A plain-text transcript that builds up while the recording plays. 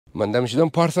من دم شدم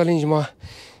پارسال اینجا ما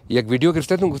یک ویدیو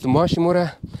گرفتم گفتم ما شما را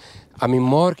همین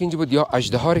مار که اینجا بود یا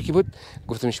اژدهاری که بود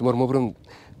گفتم شما ما برم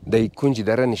در کنج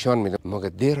دره نشان میدم مگه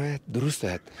دیر آید درست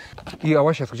آید این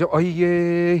آواش از کجا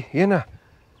یه نه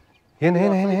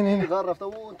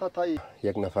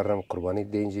یک نفر رم قربانی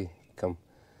ده اینجا کم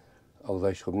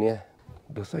اوضاعش خوب نیه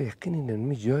دوستا یقینی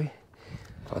نمی جای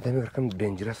آدم اگر کم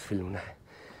دنجرس فیلم نه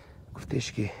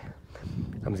گفتش که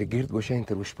همزه گرد باشه این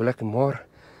تروش پلک مار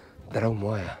درو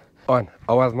مایه آن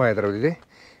آواز مایه درو دیده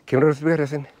کمره رست بگه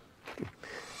رسن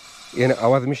یعنی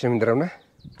آواز میشنم این درو نه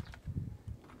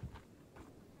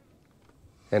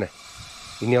نه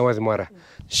این آواز ماره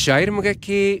شاعر میگه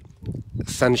که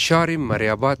سنشار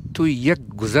مریاباد تو یک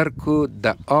گذر کو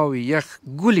د آو یخ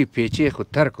گلی پیچه خود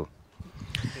تر کو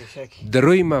در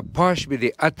روی ما پاش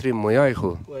بده عطر مویای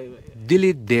خو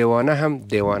دل دیوانه هم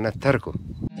دیوانه تر کو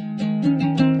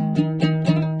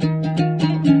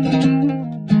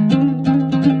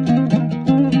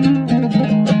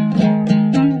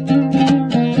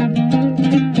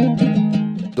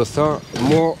دوستا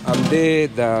مو امده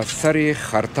در سر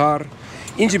خرطار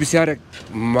اینجا بسیار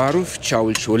معروف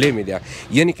چاول چوله میده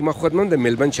یعنی که ما خود من در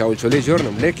ملبن چاول چوله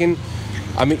جورنم لیکن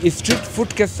امی استریت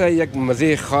فود کسا یک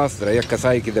مزه خاص داره یک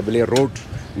کسایی که در بلی رود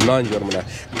نان جورمونه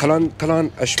کلان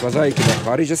اشپزایی که در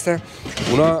خارج است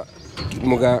اونا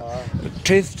مگه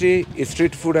تیستی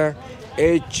استریت فود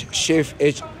ایج شیف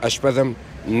ایج اشپزم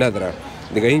نداره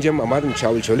دیگه اینجا آمدم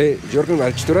چاول چوله جور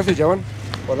کنم چطور است جوان؟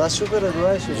 والله شکر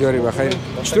دوایش جوری بخیر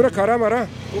چطور کارا مرا؟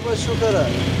 خوبه شکر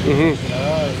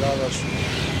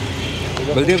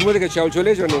بلدی از که چاول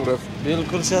چوله جور نمروز؟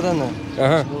 بالکل چرا نه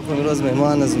امروز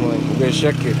مهمان از ما به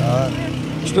شک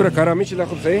چطور کارا میشه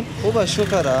خوب صحیح؟ خوبه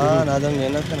شکر آدم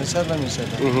مهنت کنه چرا نمیشه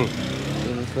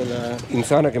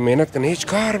انسان که مهنت کنه هیچ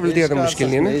کار بلدی آدم مشکل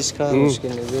نیست نه؟ هیچ کار مشکل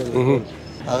نیست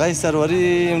آقای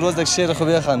سروری امروز یک شعر خوب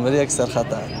بخوان ولی یک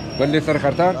سرخطر ولی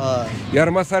سرخطر؟ یار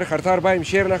ما سرخطر بایم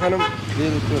شعر نخوانم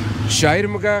بالکل شاعر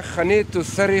میگه خنه تو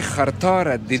سر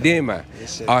خرطار دیدیم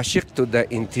عاشق تو در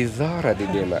انتظار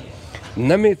دیدیم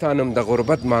نمیتانم در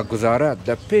غربت ما گذاره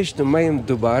در پیش تو میم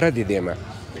دوباره دیدیم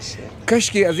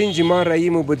کشکی از این ما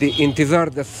راییم بودی انتظار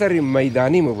در سر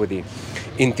میدانی مو بودی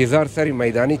انتظار سر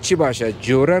میدانی چی باشه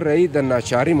جوره رایی در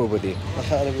ناچاری مو بودی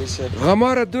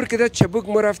غمار دور که در چبک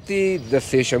مو رفتی در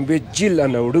سهشنبه جیل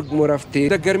نوڑک مو رفتی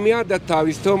در گرمیا در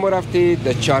تاویستو مو رفتی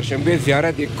در چهارشنبه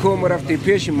زیارت کو مو رفتی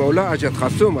پیش مولا حاجت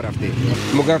خاصو مو رفتی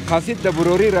مگه قاصد در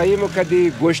بروری رایی مو کدی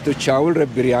گوشت و چاول را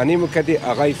بریانی مو کدی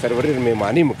آقای سروری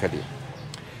میمانی مو کدی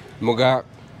مگه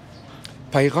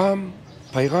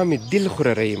پیغام دل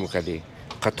خور رایی مو کدی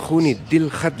قد خونی دل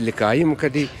خد لکایی مو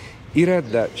کدی ایرا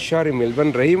در شهر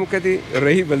ملبن رایی مو کدی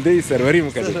رایی بلده سروری مو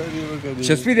کدی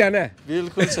چسبی دی نه؟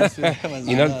 بالکل چسبی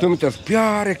اینا تو میتونی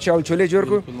پیار یک چاول چوله جور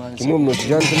کو که مو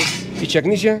نوشیدن کنی ای چک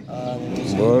نیشه؟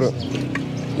 بارو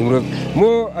امروز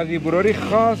مو از بروری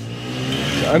خاص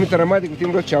همین ترمادی گفتیم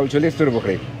امروز چاول چوله سر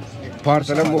بخوریم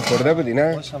پارسال مو خورده بودی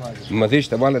نه؟ مزیش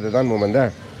تبال دادن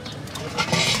مومنده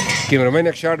کیمرمن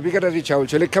یک شارت بگیر از این چاول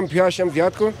چوله کم پیاشم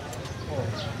زیاد کو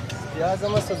پیاز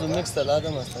هم است و میکس سالاد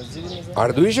هم است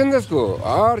اردویش انداز کو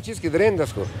هر چیز که داره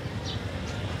انداز کو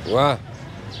واه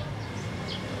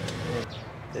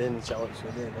این چاول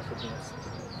شده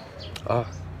آه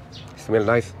اسمیل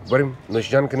نایس بریم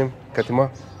نوشیدن کنیم کتیما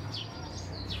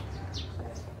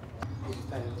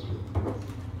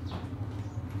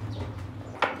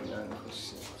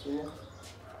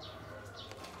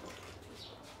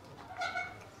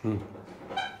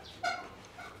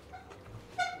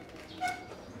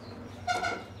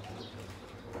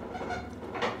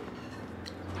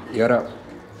یارا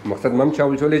مقصد من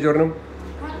چاول چوله جورنم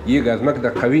یه گازمک در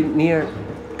قوی نیه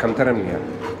کمترم نیه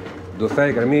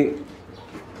دوستای گرمی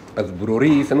از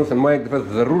بروری سنو سنما یک دفعه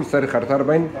ضرور سر خرطار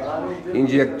باین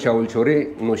اینجا یک چاول چوله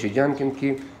نوشیجان کن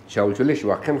که چاول چولهش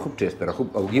واقعا خوب تیست داره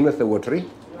خوب اوگی مثل واتری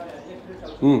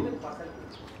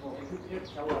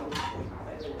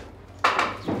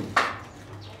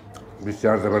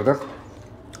بسیار زبردست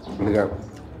دیگه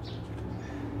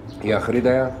یا آخری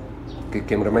دایا که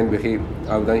کمرمن بخی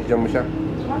آودانش جمع میشه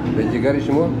به جگر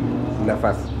شما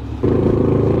نفس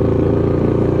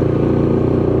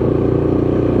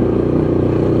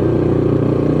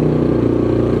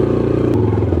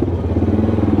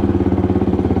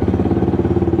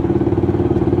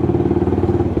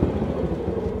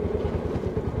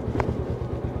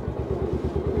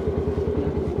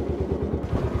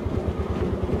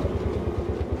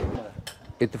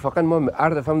اتفاقا ما هر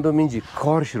دفعه هم دوم اینجی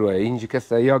کار شروعه اینجی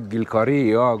کسا یا گلکاری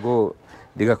یا گو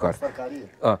دیگه کار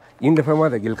این دفعه ما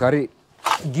ده گلکاری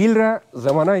گیل را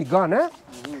زمانای گاه نه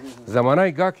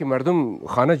زمانای گاه که مردم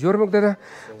خانه جور مکده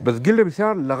بس گیل را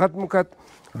بسیار لغت مکد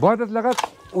بعد از لغت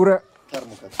اورا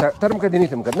ترم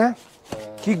کدینیتم کد نه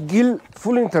کی گیل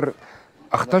فول اینتر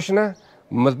اختشنا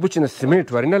مضبوط نه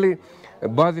سیمنت ورینالی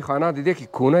بعضی خانه دیده که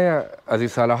کونه از این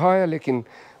سالهای لیکن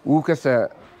او کس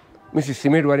مثل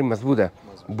سیمنت وری مضبوطه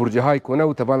برجه های کنه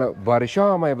و تبالا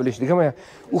بارشا ما بلش دیگه ما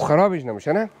او خرابش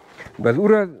نمیشه نه بعد او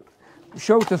را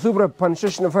شو تصوب را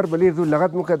 5-6 نفر بلیزو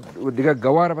لغت مکد و دیگه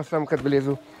گوار بس مکد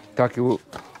بلیزو تاکه او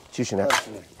چیش نه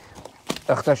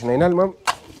اختاش نه المهم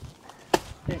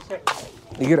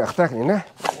دیگه اختاش نه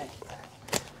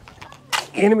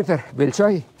اینه میتر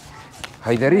بلچای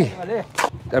هایداری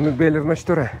دم بیل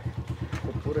مشتوره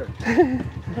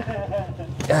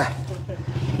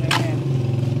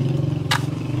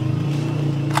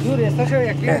دور استخر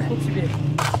یکی خوب شده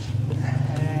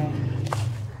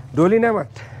دولی نمت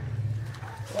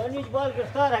دونیش بال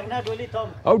گفتار اگه دولی تام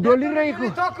او دولی رایی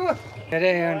کو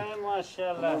اره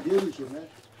ماشاءالله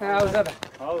او زده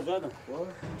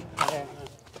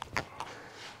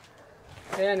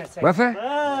بس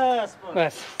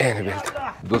بس اینه بیلت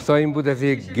دوستا این بود از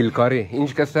یک گلکاری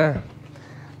اینج کسته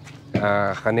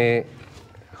خانه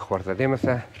خورزده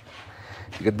مثلا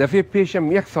دفعه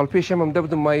پیشم 1 سال پیشم هم ده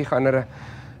بودم ما این خانه را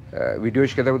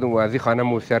ویدیوش کرده بودم و از این خانه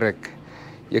مو سر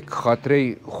یک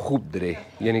خاطره خوب داره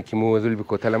یعنی که مو وزول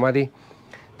بکوتل آمدی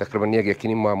تقریبا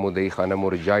یکی ماه مو این خانه مو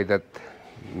رو جای داد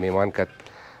میمان کرد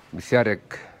بسیار یک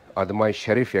آدمای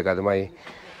شریف یک آدمای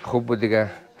خوب بود دیگه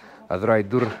از راه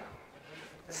دور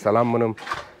سلام منم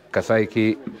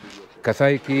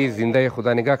کسایی که زنده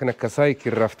خدا نگاه کنه کسایی که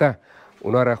رفته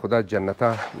اونا را خدا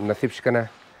جنتا نصیب کنه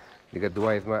دیگه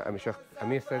دعای از ما همیشه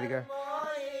همیسته دیگه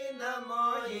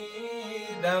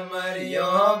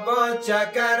دمریابا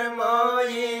چکر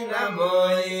مایی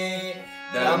نمایی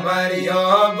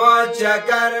دمریابا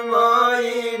چکر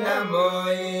مایی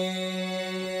نمایی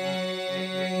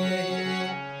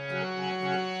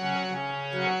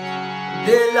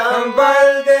دلم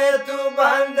بلده تو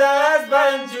بند از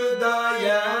بند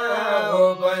جدایا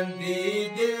و بندی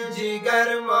دل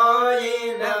جگر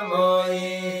مایی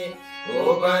نمایی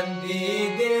و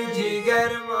بندی دل جگر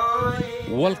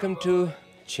مایی. Welcome to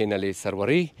چینل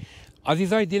سروری.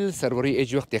 عزیزای دل سروری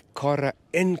ایج وقت یک کار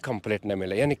انکمپلیت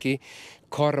نمیله یعنی که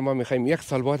کار ما میخوایم 1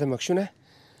 سال بعد مکشونه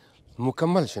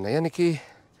مکمل شونه یعنی که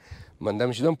من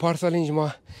دم شدم پارسال اینج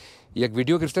ما یک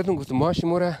ویدیو گرفتم گفتم ما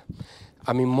شما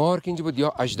امی مار که اینجا بود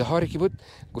یا اژدهاری که بود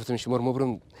گفتم شما رو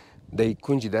برم در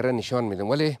کنج دره نشان میدم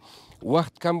ولی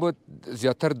وقت کم بود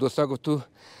زیادتر دوستا گفت تو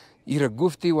ایره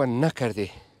گفتی و نکردی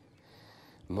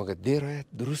مگه دیر آید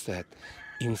درست آید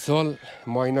این سال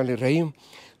ما اینا راییم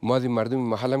ما دی مردم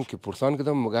محلم که پرسان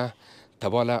کردم مگه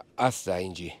تبالا است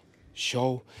اینجی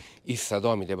شو این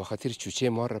صدا میده به خاطر چوچه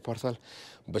مار را پارسال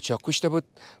بچه کشته بود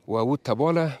و او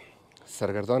تبالا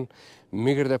سرگردان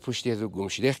میگرده پشتی از او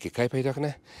گمشده که کی پیدا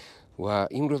کنه و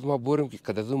این روز ما بریم که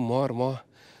قد از اون مار ما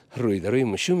روی دروی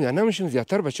مشوم یا نمشوم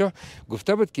زیادتر بچه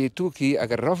گفته بود که تو که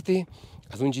اگر رفتی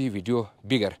از اونجی ویدیو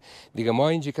بگر دیگه ما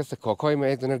اینجی کس کاکای ما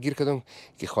یک دنر گیر کردم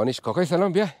که خانش کاکای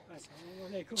سلام بیا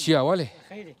چی اواله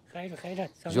خیر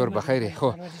جور بخیره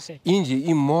خب اینجی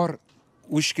این مار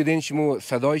اوش کدین شما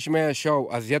صدایش ما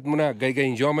شاو اذیت مونه گای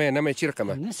اینجا ما نمی چی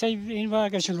رقمه نه سعی این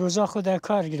واقعش روزا خود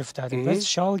کار گرفته بس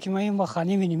شاو که ما این با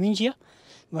خانه می‌بینیم اینجا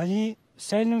ولی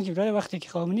سعی که برای وقتی که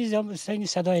خامنی سعی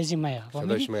صدای از مایا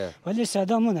ولی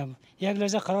صدا مونم یک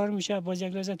لحظه قرار میشه باز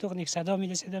یک لحظه تو یک صدا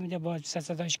میده باز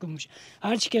صداش گم میشه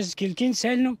هر چی که کلکین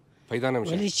سعی پیدا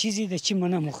نمیشه ولی چیزی ده چی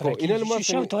منم مخرج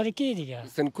شو تاریکی دیگه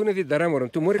سن کنه دی درام ورم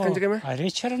تو موری کنجگه ما آره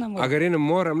چرا نمور اگر این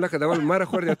مار عمله که دول مار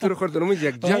خورد یا تو رو خورد نمیشه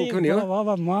یک جنگ کنی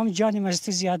بابا ما هم جانی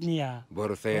مست زیاد نیا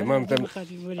برسه ما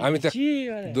هم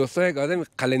دوستا یک آدم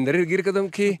قلندری گیر کردم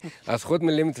که از خود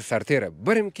ملیم تو سرتیره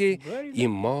بریم که این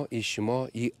ما این شما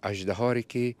این اژدهاری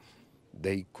که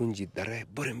در کنج دره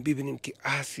بریم ببینیم که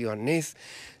است یا نیست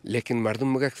لیکن مردم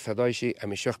میگه صدایش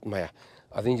همیشه وقت مایا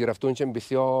از اینجا رفتون چون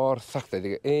بسیار سخته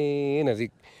دیگه این از این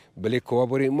بله کوه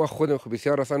بری ما خودم خب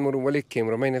بسیار آسان مرم ولی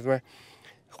کیمرامین از ما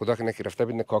خدا کنه که رفته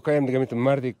بیدن کاکای هم دیگه میتون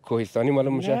مرد کوهستانی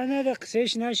معلوم میشه نه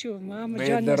قصهش نشو ما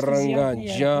هم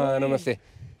جانم است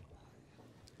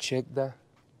چک ده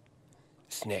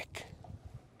سنیک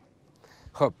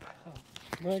خب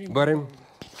بریم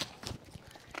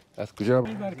از کجا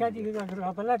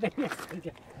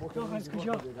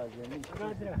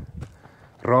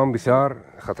رام بسیار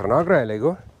خطرناک راه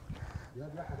لیگو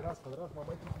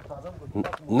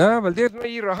نه بلدی اسم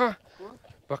این راه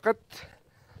فقط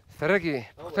سرکی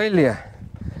پختیلیه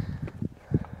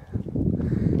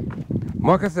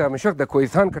ما کسی همیشه در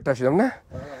کوهستان کتا شدم نه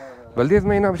بلدی اسم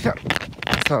اینا بسیار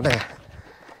ساده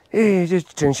ای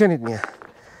چنشنید نیه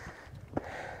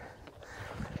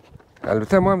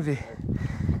البته ما هم زی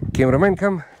کیمرامین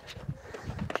کم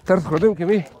ترس خوردیم که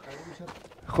می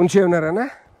خونچه نره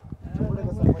نه؟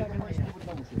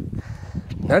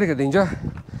 نه دیگه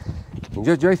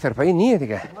اینجا جای سرپایی نیه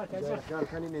دیگه.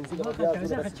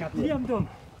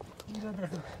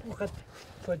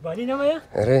 فوتبالی نمایه؟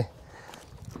 اره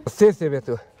سه به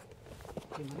تو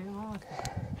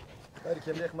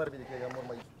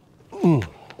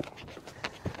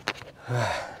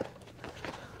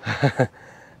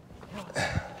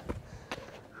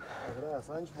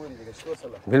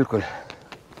بالکل.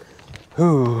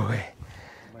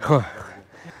 خب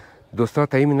دوستا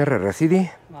تا این نره رسیدی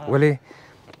ولی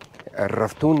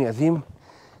رفتون عظیم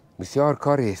بسیار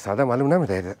کاری ساده معلوم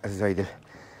نمیده عزیزای دل،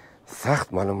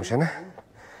 سخت معلوم میشه نه؟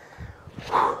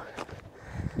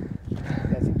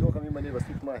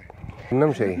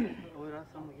 نمیشه ای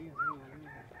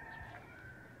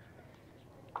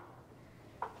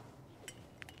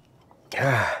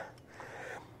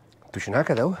توش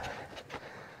نکده او.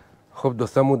 خب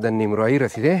دوستامو در نیمرایی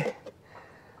رسیده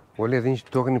ولی از این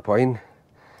توقنی پایین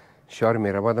شهر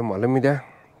میرآباد معلوم میده.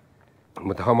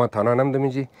 متها ما تنها نمدم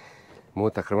اینجی، ما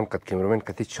تقریبا قد کیمرمن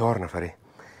کتی 4 نفره.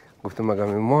 گفتم مگه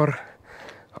مار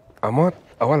اما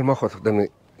اول ما خود خودم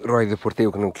رای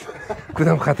دپورته کنم که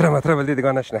کدام خطره مطره بلدی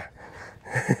دیگه نشنه.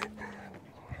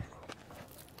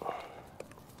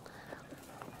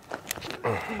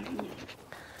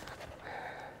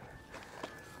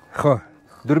 خب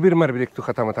دور بیر مر بیدک تو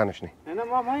خطا مطا نشنی.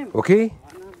 اوکی؟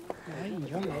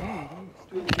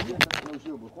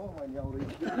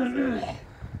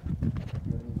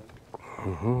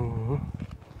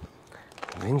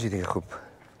 اینجی دیگه خوب.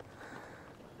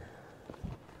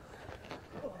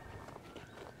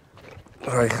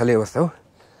 رای خلی وستو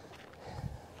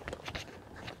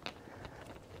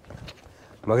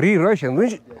مگری رایش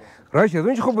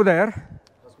خوب بوده یار.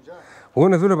 او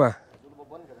نزوله با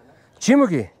چی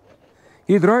مگی؟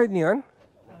 این راید نیان؟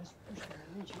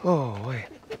 اوه وای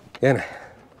اینه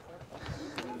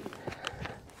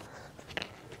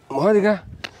ما دیگه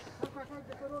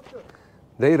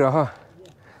دایی راه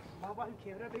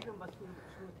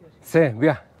سه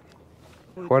بیا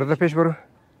وارده پیش برو.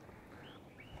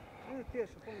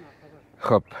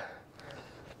 خب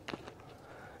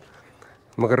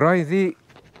مگر رای زی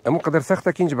اما قدر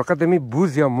سخته که اینجا بقدر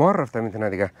بوز یا مار رفته میتونه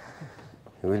دیگه،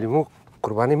 ولی مو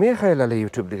قربانی میخواه لاله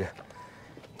یوتیوب دیگه.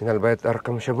 این الباید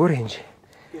ارقمش بوره اینجا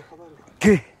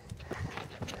کی؟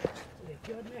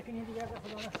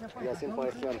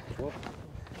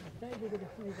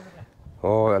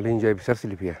 اوه الان اینجا بسر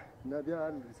سلیپیه. نه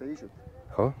بیا صحیح شد.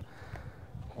 خب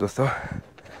دوستا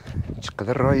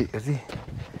چقدر رای ازی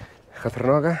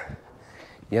خطرناکه،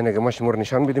 یعنی اگه ما شمور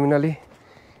نشان بدیم این علی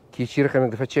که چی رقم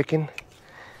یک دفعه چکین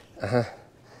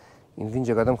این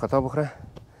اینجا قدم خطا بخوره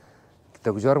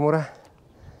تا گجار موره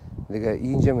دیگه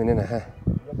اینجا منه نه.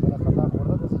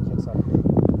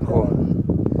 خب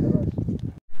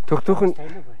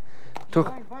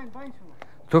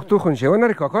تو خون شو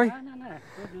نری کاکای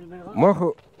ما خو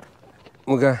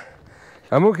مگه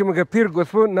همون که مگه پیر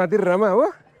گسپو نادر رمه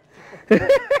و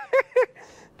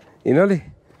اینالی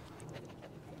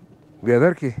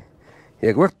بیادر که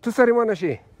یک وقت تو سری ما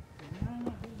نشی.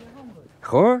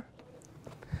 خب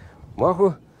ما خو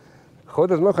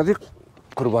خود از ما خودی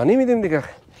قربانی میدیم دیگه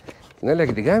اینالی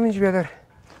اگه دیگه همینج بیادر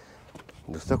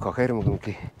دوستا کاکای رو میگم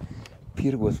که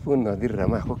پیر گسپو نادر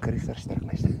رمه خو کری سرش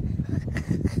درک نشته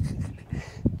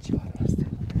چی بارم هسته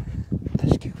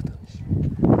تشکی کدامش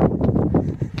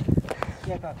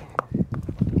کیا کاکای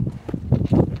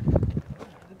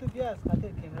تو بیا از خاطر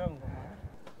کیمرا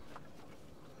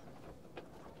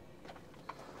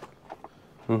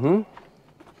میگم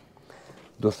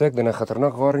دوستا یک دنه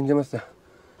خطرناک غار اینجا مسته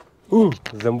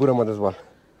زنبور آمد از بال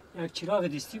یک چراغ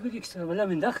دستی بودی که سربلا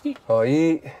منداختی؟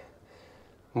 هایی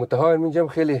متها اینجا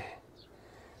خیلی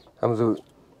همزو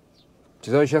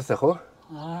چیزایش هسته خو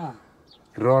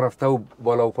راه رفته و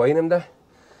بالا و پایین هم ده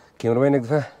کیمرمین یک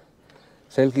دفعه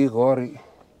سیل که غاری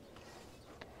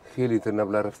خیلی تر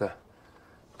نبلا رفته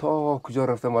تا کجا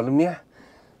رفته معلوم نیه،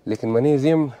 لیکن منی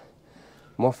زیم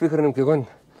ما فکر نم که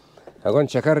اگان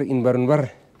چکر این برون بر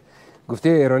گفته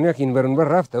ایرانیا که این برون بر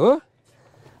رفته و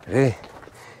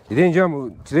دیده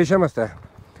اینجا چیزایش هم هسته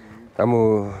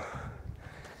همو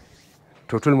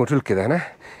توتل موتل کده نه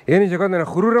این اینجا کندن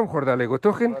خرورم خورده لیگو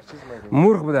توخین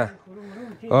مرغ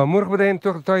بوده این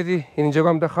توخ تایدی این اینجا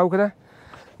هم ده خواو کده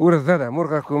او را زده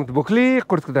مرغ کمت بکلی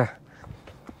قرد کده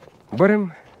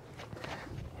برم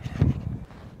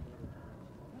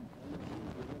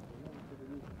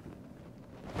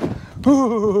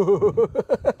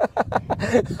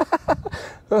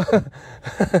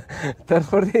ترس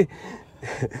خوردی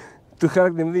تو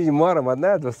خلق نمیدی مار آمد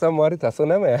نه دوستا ماری تاسو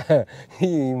نمه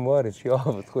این مار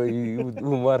شیابت خوی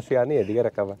او مار شیانیه دیگه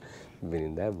رقبه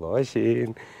بیننده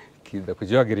باشین که در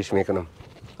کجا گیرش میکنم.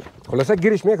 خلاصه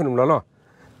گیرش میکنم لالا.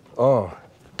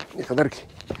 این قدر که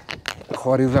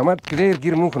خواری زحمت که دیر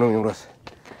گیر میکنم امروز.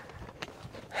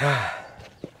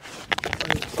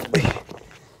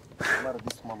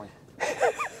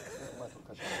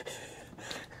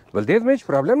 بل دید میش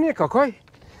پرابلم نیه کاکای.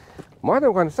 ما در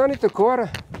افغانستانی تو کواره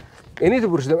اینی تو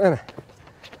برشدم اینه.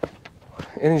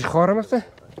 اینش خوارم است.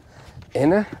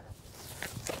 اینه.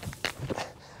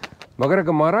 مگر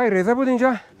اگه مارای ریزه بود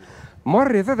اینجا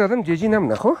مار ریزه دادم جیجی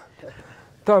نم نخو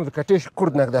تا هم کتیش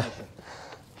کرد نکده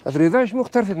از ریزهش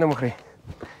مختلفت نمخری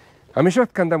همیشه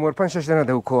وقت کنده مور 5-6 دنه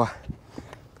دو کوه.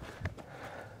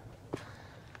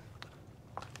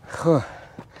 خو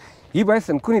ای باید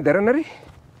سنکونی داره نری؟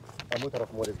 امو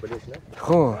طرف مورد بلیش نه؟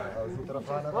 خو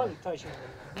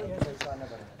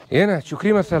اینه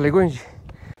چکری مسئله گو اینجا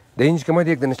ده اینجا که ما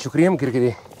دیگه دنه چکری هم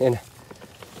کرده اینه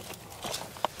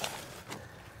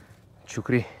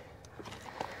چکری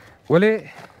ولی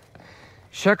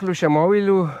شکل و شمایل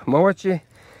و مواد چه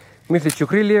مثل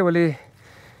چکری لیه ولی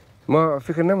ما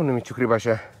فکر نمونم چکری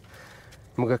باشه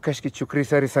مگه کاش که چکری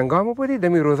سری سنگامو بودی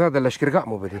دمی روزا در لشکرگاه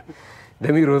مو بودی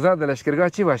دمی روزا در لشکرگاه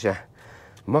چی باشه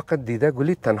ما قد دیده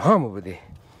گلی تنها مو بودی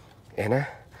اینه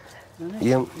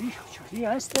یم چکری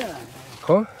هست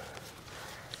خب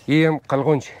یم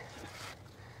قلقونج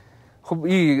خب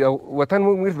ای وطن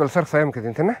مو میرد بل سر سایم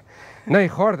کدین نه نه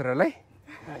خوار داره لی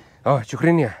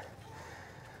چکری نیه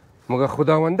مگه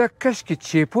خداونده کاش که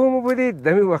چیپو مو بودی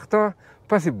دمی وقتا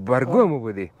پس برگو مو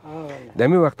بودی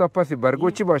دمی وقتا پس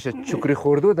برگو چی باشه چکری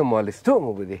خوردو ده مالستو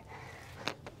مو بودی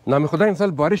نامی خدا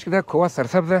امسال بارش کده کوه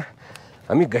سرسبزه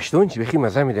امی گشتون چی بخی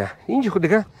مزه میده اینجا خود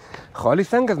دیگه خالی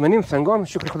سنگ از منیم سنگام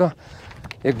شکر خدا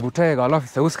یک بوته یک آلاف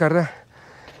سوس کرده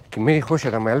که می خوش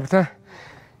شدم البته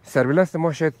سربیلاست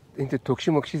ما شاید این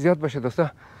توکشی مکشی زیاد باشه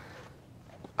دوستا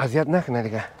اذیت نکنه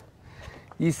دیگه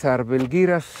ای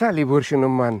سربلگیر سالی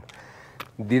برشنم من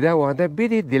دیده واده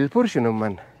بیدی دل پرشنم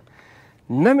من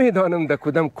نمیدانم ده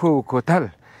کدام کو کوتل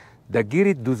ده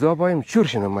گیری دوزا بایم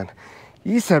چورشنم من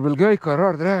ای سربلگای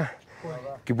قرار داره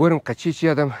که برم قچی چی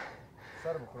آدم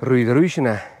روی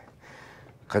درویشنه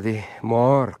قدی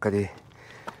مار قدی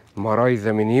مارای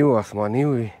زمینی و آسمانی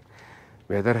و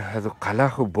بیادر از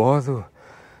قلق و باز و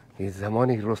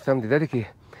زمانی رستم دیده که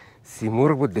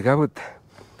سیمور بود دیگه بود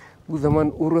او زمان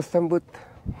او رستم بود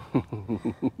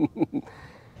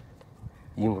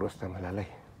این رستم لالی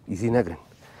ایزی نگرن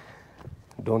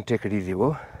don't take it easy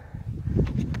wo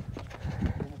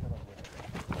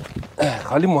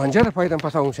خالی مهنجر پایدم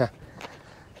پس آموشه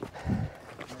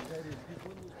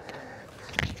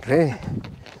ره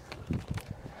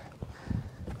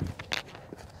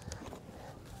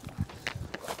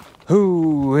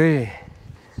hey.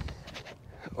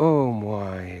 Oh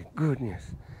my goodness.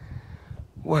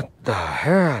 What the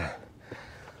hell?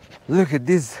 Look at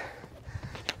this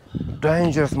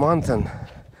dangerous mountain.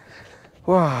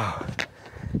 Wow.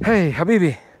 Hey,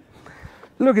 Habibi.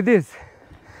 Look at this.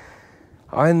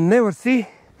 I never see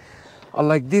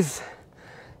like this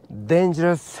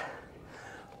dangerous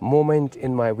moment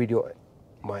in my video,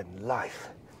 my life.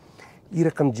 ये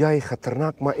रकम जाए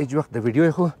खतरनाक ما इस वक्त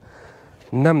वीडियो को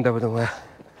نم ده بودم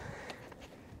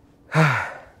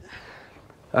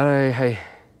ای های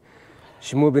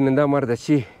شما بیننده مرد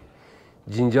چی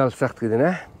جنجال سخت کده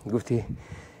نه گفتی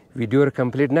ویدیو رو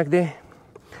کمپلیت نکده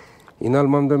اینال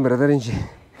ما هم دارم برادر اینجا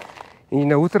این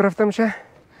نه اوتر رفتم شه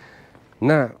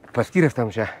نه پسکی رفتم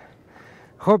شه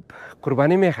خب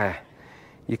قربانی میخواه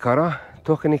این کارا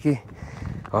تو کنی که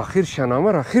آخر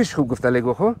شنامه را آخرش خوب گفته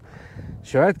لگو خو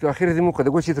شاید که آخر از این موقع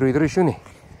دگو چیت روی درویشونی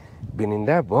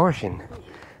بیننده باشین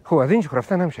خب از اینجا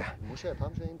رفتن همشه موشه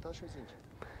تامشه این تاش اینجا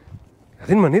از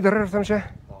این منی داره رفتم شه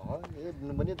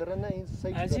منی داره نه این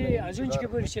سایت از اونجا که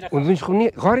بری چرا اونجا خوب نی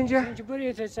غار اینجا اونجا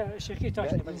بری شرکی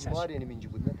تاش نبودی ماری یعنی اینجا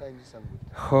بود نه تا اینجا سم بود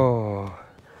خب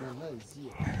نه ایزی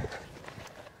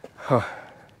خب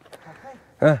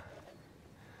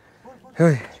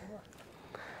های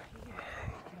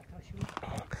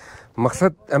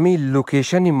مقصد امی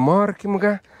لوکیشن مار که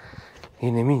مگه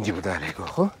این اینجا بوده علیگو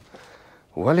خب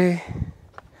ولی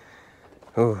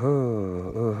اوه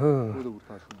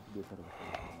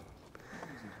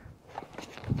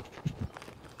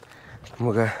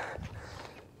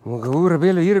مگه او رو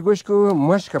بیلو یه رو گوش کو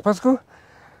مشک پس کو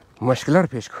مشکلار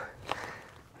پیش کو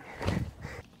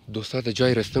دوستا تا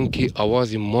جای رستم که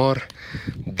آواز مار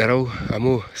درو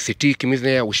امو سیتی که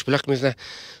میزنه یا وشپلق میزنه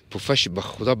پوفش به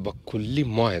خدا با کلی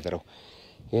ماه درو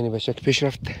یعنی به شک پیش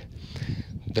رفت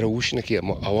درو وشنه که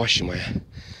آواز ماه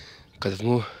قد از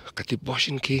مو قطیب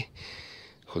باشین که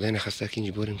خدای نخواسته که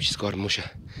اینجا بریم چیز کار موشه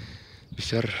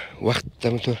بسیار وقت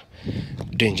همونطور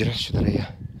دنجرس شده ریا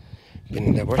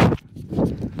بیننده باش.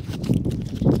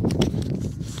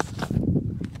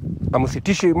 اما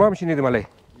سیتیش ما هم شنیدیم علی.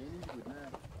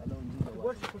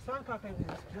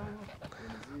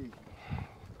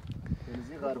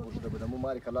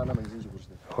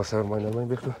 خسر ما نمی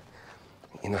بخو.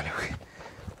 این علی بخی.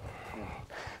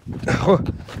 خو.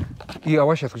 ای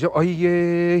آواش است کجا؟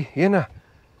 یه نه.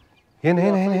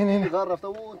 یه غار رفته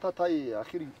اون تا تای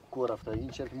اخیری کو رفته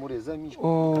این شرط موریزه میش.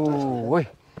 وای.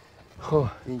 خو.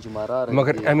 اینج مراره.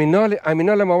 مگر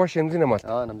امینال ما واش نمزینه ماست.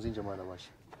 نمزین جماعه باش.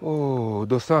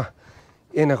 دوستا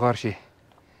این غارشی.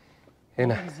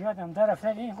 اینا. زیاد هم در رفته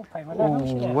این خوب پیمانده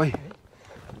نمیشه. وای.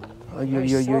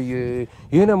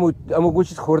 اینا امو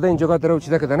گوشت خورده اینجا قدر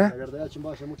چیزا کده نه؟ اگر دایا چیم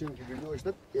باشه موچن که ویدیو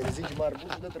اشتد زینج مار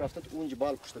بود رفته اونج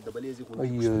بال کشته دبلیزی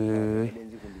خون.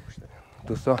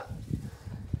 دوستا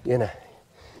اینا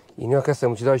اینو کس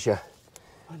مچداشه.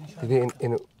 دیگه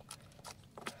اینو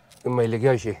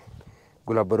میلگیاشه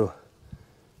گلاب برو.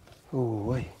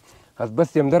 وای. از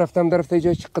بس هم درفته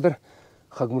جای چقدر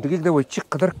خاگموتگی ده و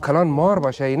چقدر کلان مار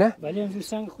باشه اینه. ولی این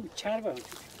دوستان خوب چرب هم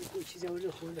چیزا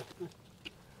ولی خورده.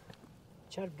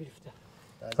 چرب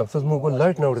گرفته. افسوس مو گل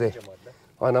لایت نورده.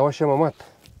 نواشه مامات.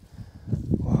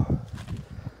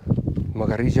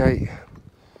 مگر جای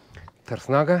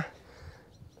ترسناکه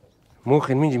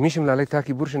موخین منجی میشم لالی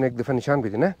تاکی برشن یک دفعه نشان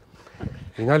بده نه.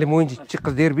 اینالی مو اینجی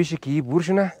چقدر دیر بیشه کی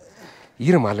برشنه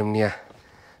یه معلوم نیه.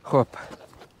 خب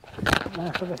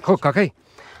کاکای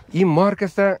این مار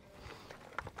کسته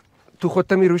تو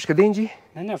خودت میروش کده اینجی؟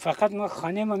 نه فقط ما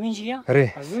خانه ما اینجیه.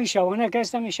 آره. از روی شبانه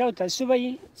کسته میشه تا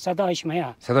صبح صداش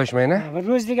میاد. صداش میاد نه؟ و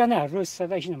روز دیگه نه روز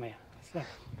صداش نمیاد.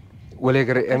 ولی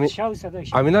اگر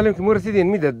امینالم که مرسیدین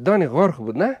میده دانی غار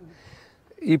بود نه؟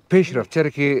 این پیش رفت چرا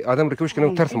که آدم رکوبش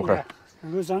کنه ترس مخره.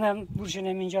 روزانه برشن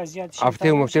اینجا زیاد شد.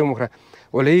 هفته مخره.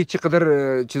 ولی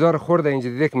چقدر چیزا خورده اینجا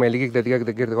دیگه که میلیک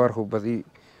دیگه گرد غار خوب بازی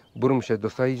برو میشه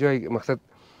دوستای جای مقصد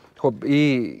خب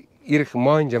ایرخ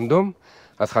ما انجام دوم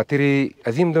از خاطر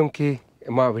عظیم دوم که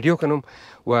ما ویدیو کنم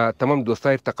و تمام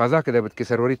دوستای تقاضا کرده بود که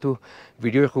سروری تو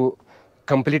ویدیو خو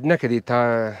کمپلیت نکردی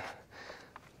تا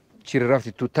چیر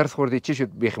رفتی تو ترس خوردی چی شد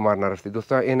بیخمار نرفتی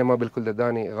دوستا این ما بالکل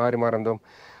دانی غاری مارم دوم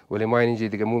ولی ما اینجا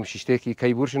دیگه موم شیشته کی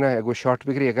کی برشنه اگه شارت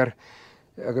بگیری اگر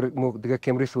مو دیگه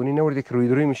کمری سونی نوردی که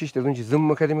روی میشیش از اونجا زوم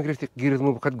میکردی میگرفتی گیرز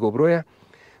مو فقط گوبرویا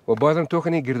و بازم تو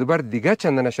خنی گردبار دیگه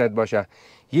چند نشاید باشه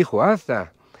یه خو هسته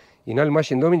اینا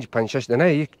ماشین دوم اینج 5 6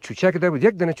 دانه یک چوچک ده بود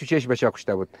یک دانه چوچهش بچا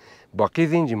کشته بود باقی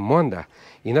اینج مونده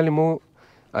اینا مو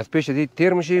از پیش دی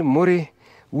تیر میشه موری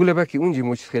وله با که اونجا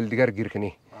موچ خیلی دیگر گیر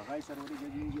کنی آقای سروری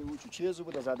اینجا اون چوچه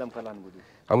بود از آدم کلان بود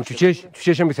همون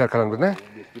چوچهش هم بسیار کلان بود نه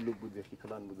کلو بود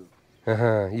کلان بود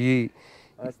ای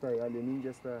استا یا اینجا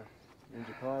استا اینجا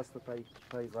پاست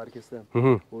تای غار کسته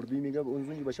اردوی میگه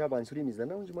اونجا بچا بانسوری میزنه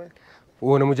نه اونجا ما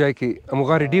اون جایی که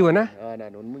غار دیو نه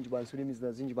نه اونجا بانسوری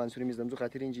میزنه زنج بانسوری میزنه تو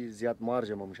خاطر اینجا زیاد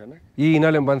مارج ما میشه نه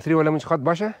اینالم بانسوری ولا منش خاط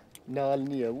باشه نه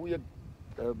نیه او یک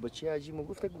بچه عجیب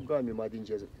گفته گامی ماد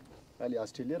اینجا ولی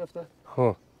استرالیا رفته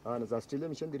خب از استرالیا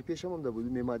میشن در پیشم هم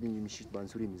بود میماد اینجا میشید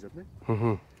بانسوری میزد نه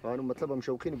آنو مطلب هم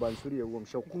شوقین بانسوری و هم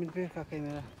شوق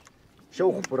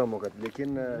شوق پورا موقت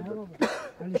لیکن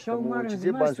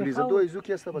چیزی بانسوری زد دو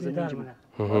زوکی است بس اینجا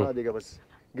آن دیگه بس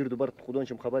گردو برد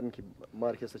خودانشم خبرن که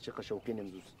مارکس چه شوقین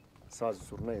امروز ساز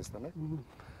سرنه است نه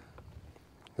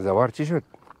زوار چی شد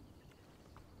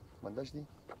من داشتی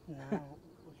نه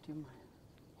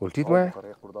ولتیت ما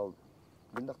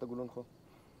بندخت گلون خو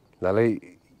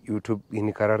لالی یوتیوب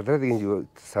اینی قرار داره دیگه اینجا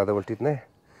ساده ولتیت نه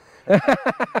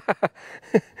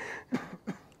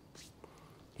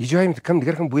یه جایی کم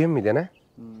دیگر کم بویم میده نه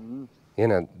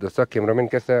یعنی دوستا کامرامن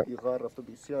کسا غار رفته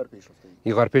بسیار پیش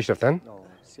رفته غار پیش رفتن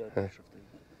بسیار پیش رفته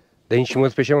ده این شما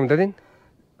پیشم هم دادین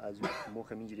از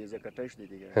موخ منج ریزه کتاش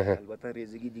دیگه البته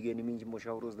ریزگی دیگه نمیج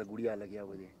مشاور د ګړیا لګیا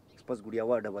و دي سپس ګړیا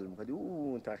وا ډبل مخدي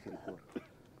او تاخير کور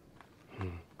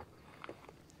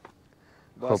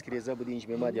باز کریزه بده اینج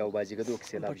میماد یا بازیګه دوه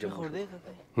سیلاب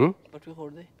جمع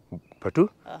پټو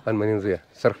ان منیم زویا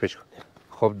سرخ پیش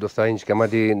خب دوستا اینج که ما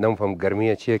دی نمیفهم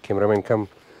گرمیه چیه کامرامن کم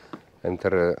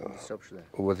انتر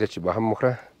وضعیت چی با هم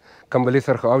مخره کم بلی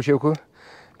سرخ آب شو کو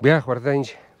بیا خورده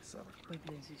اینج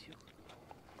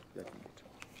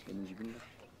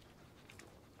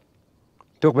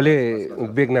تو بلی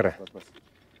بیگ نره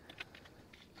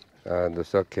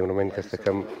دوستا کامرامن کسته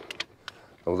کم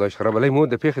اوضاعش خراب ولی مو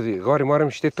د پیخزی غاری مارم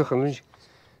شته تو خنج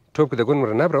توپ که دگون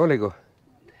مر نبره ولی گو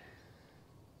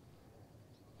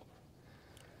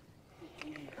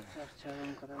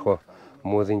خو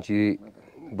موز اینچی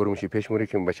برمشی پیش موری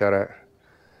که بچاره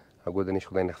اگو دنیش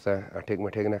خدای نخسته اتیک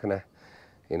متیک نکنه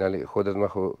اینالی خود از ما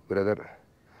خو برادر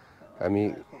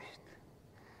امی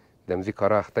دمزی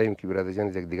کارا اختاییم که برادر جان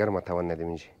یک دیگر ما توان ندیم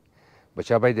اینجی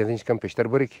بچه باید از اینش کم پیشتر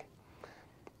بری که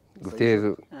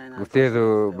گفته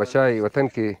دو بچه های وطن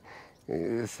که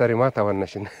سر ما توان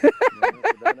نشین.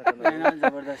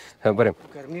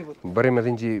 بریم از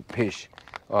اینجی پیش.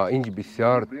 اینجی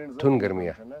بسیار تون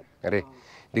گرمیه. آره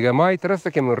دیگه ما اعتراض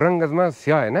که من رنگ از ما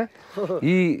سیاه نه.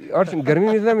 این آرش گرمی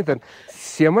میزنم میتون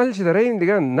سیامل چه داره این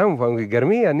دیگه نمیفهم که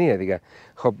گرمی یا نیه دیگه.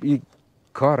 خب این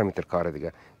کار میتر کار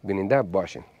دیگه بیننده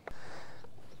باشین.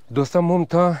 دوستان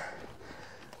ممتا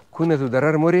کنه تو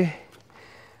درار موری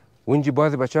اونجی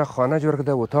بعضی بچه خانه جور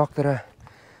کرده اتاق داره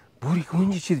بوری که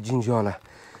اونجی چیز جنجاله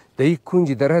دایی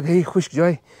کنجی داره دایی خشک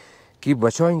جای که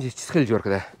بچه ها اینجی چیز خیلی جور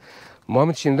کرده ما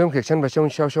هم شنیدم که چند بچه اون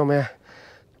شاو میه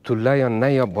طوله یا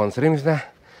نه یا بانسره میزنه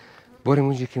بریم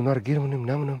اونجی که اونا رو گیر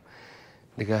نمونم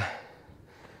دیگه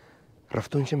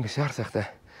رفتون چند بسیار سخته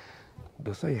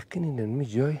دوستا یقینی نمی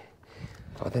جای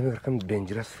آدمی برکم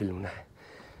دنجرس فیلم نه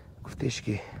گفتهش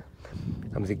که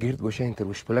همزه گرد گوشه این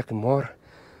تروش پلک مار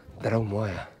در اون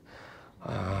مایه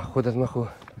خود از ما خو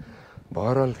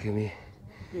بارال که می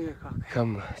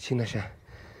کم چی نشه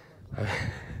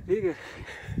دیگه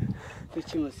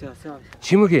چی مسیاسه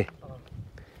چی موگی؟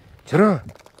 چرا؟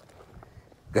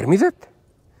 گرمی زد؟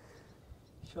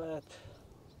 شاید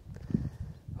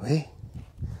وی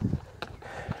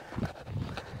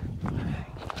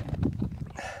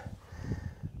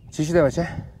چی شده بچه؟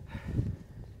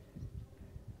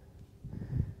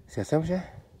 سیاسه میشه؟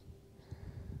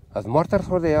 از مار ترس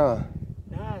خورده یا؟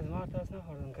 نه از مار ترس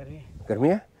نخوردم گرمی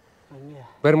گرمیه؟ گرمیه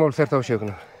برم مول سر تاوشه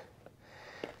کنم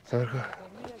صبر کن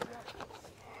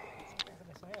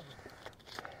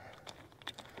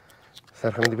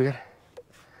سر خمیدی بگر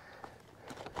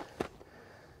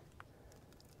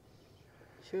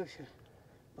شو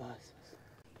بس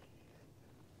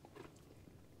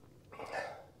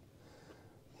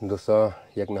دوستا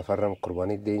یک نفر رم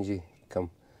قربانی ده اینجی کم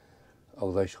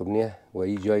اوضاعش خوب نیه و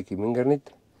این جایی که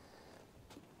منگرنید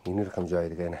اینو کم جای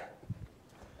دیگه نه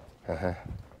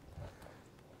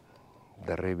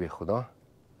دره به خدا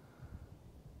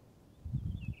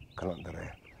کلان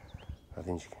دره از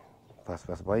اینجی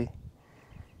پس بایی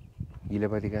گیله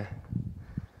با دیگه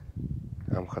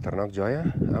هم خطرناک جایه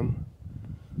هم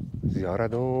زیاره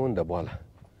دون دباله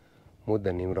مود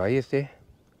نیمرایی استه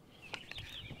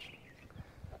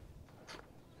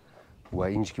و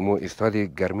اینج که مو استادی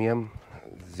گرمی هم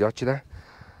زیاد شده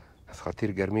از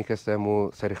خاطر گرمی کسته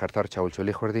مو سری خرطار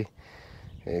چاول خوردی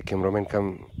کمرامن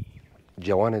کم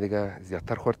جوان دیگه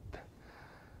زیادتر خورد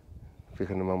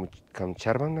فکر نمام کم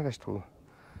چربم نداشت و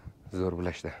زور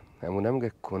بلشته همون هم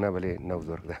که کنه ولی نو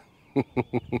زور ده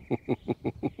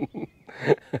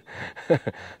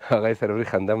آقای سروری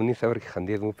خنده من نیست که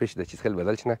خنده از مو پیش ده چیز خیلی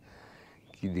بدل شنه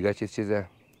که دیگه چیزه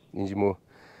اینجا مو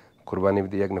قربانی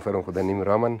بده یک نفرم خدا نیم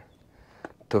رامن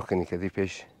تو کنی که دی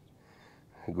پیش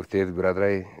گفته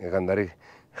برادرای غنداری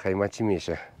خیمه چی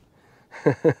میشه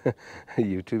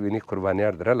یوتیوب اینی قربانی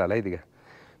ها داره لالای دیگه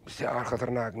بسیار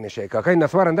خطرناک نشه کاکای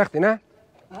نسوار انداختی نه؟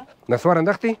 نسوار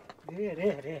انداختی؟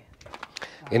 ره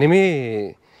یعنی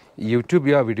می یوتیوب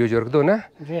یا ویدیو جور کدو نه؟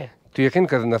 تو یقین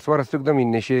که نسوار سوک دم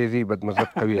این نشه زی بدمزد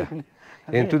قویه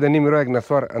یعنی تو دنی میرو یک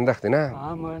نسوار انداختی نه؟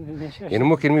 یعنی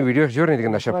ممکن می ویدیو جور نی دیگه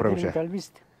نشه پر میشه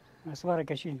نسوار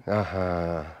کشید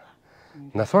آها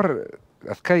نسوار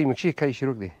از کی میشه کی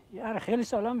شروع دی؟ یار خیلی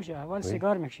سالا میشه اول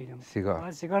سیگار میکشیدم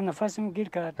سیگار نفسم گیر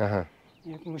کرد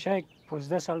یک مشه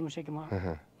 15 سال میشه که ما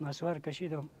نسوار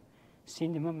کشیدم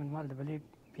سین من مال ولی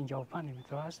 55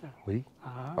 متر هست وی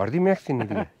اردی یک سینی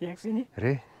دیگه یک سینی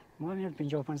ره ما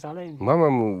 55 ساله ایم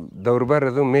ما دور بر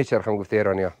از اون میچرخم گفته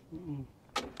ایرانیا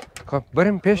خب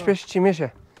بریم پیش چی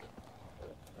میشه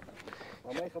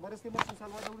ما خبر است که ما سال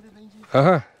بعد آوردید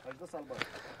اینجا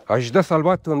 18 سال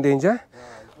بعد تو هم اینجا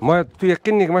ما تو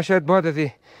یقین نیست ما شاید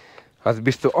بعد از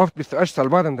 28 سال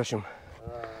بعدم داشتم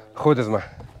خود از ما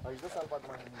 18 سال بعد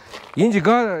ما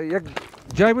اینجا یک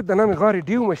جای بود نام غار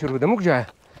دیو مشهور بود موک جای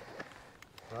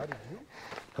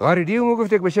غار دیو مو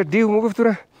گفت یک بشه دیو مو گفت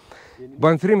تو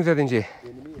بانسری میزد اینجا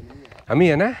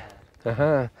همیه نه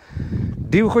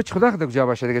دیو خود خدا خدا کجا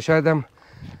باشه دیگه شاید هم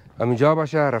همینجا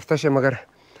باشه رفتشه مگر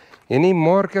یعنی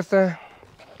مار کسته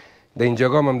در این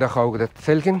جگاه هم دخواهو کده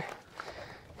سلکن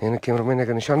یعنی کمرمین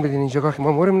اگر نشان بدین این جگاه که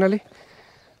ما مورم نالی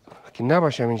که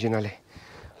نباشم اینجا نالی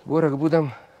بور اگه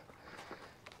بودم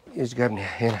هیچ گرم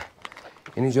نیه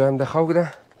یعنی جا هم دخواهو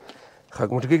کده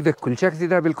خاک متقیق ده کلچک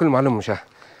زیده بالکل معلوم میشه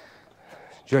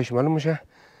جایش معلوم میشه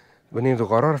بنیم دو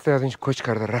غارا رفته از اینجا کچ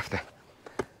کرده رفته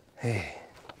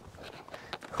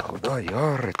خدا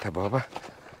یارته بابا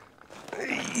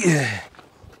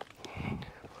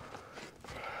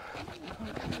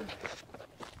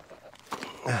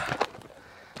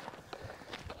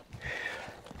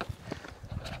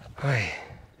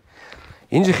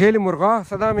اینجا خیلی مرغا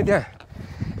صدا میده.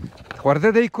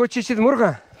 خورده دی کو چی چیز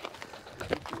مرغا؟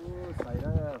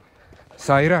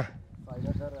 سایره.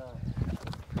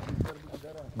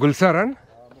 گلسرن؟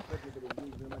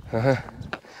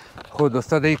 خود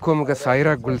دوستا دی کو مگه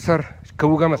سایره گلسر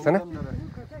کوگا مثلا؟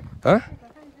 ها؟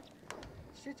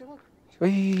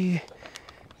 ای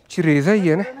چی ریزه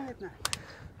ایه نه؟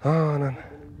 ها نه.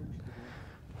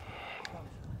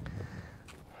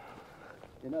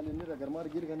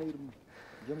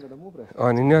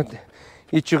 نه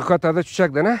این چیکار تازه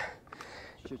چوچک ده نه؟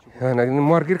 نه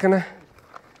مار گیر کنه.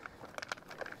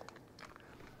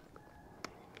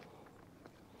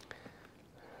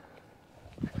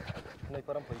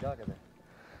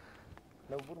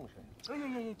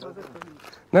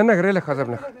 نه نه گریله خزب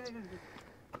نه.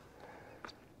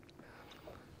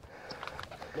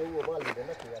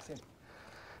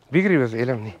 بگیری بس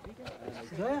علم نی.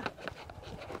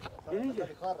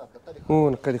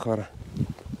 اون کدی خاره.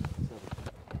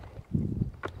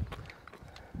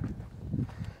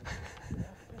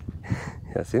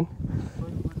 یاسین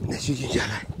نشی جنجال.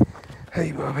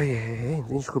 هی بابا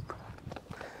این خوب.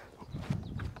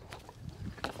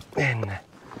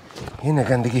 این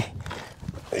گندگی.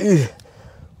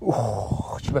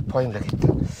 چی بد پایین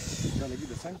لگید.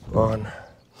 آن.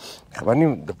 خبر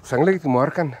نیم سنگ لگید مار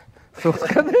کن.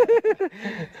 سوخت کن.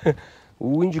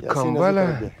 او اینجا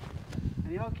کامباله.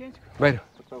 باید.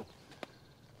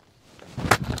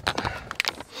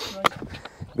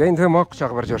 بیا این تو ما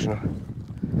کچاق برجاشنو.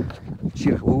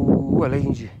 چی رخ؟ او علی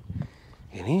اینجا.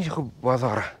 یعنی اینجا خوب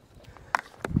بازاره.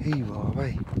 ای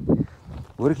بابای.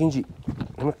 بوری که اینجا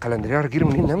نمی قلندری ها رو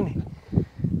گیرم نیم نمونی.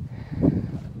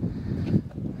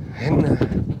 هنه.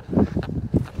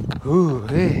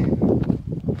 هی.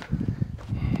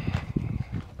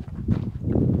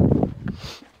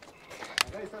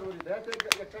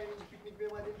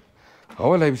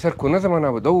 اول ای بسر کنه زمانه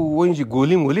بود. او اینجا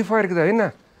گولی مولی فایر کده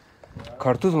اینه.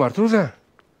 کارتوز مارتوزه.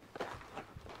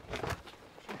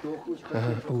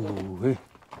 اوه.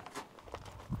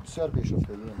 بسیار پیش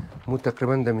افتاده. مو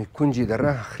تقریبا دمی کنجی در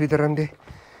راه آخری درم ده.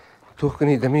 تو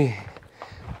کنی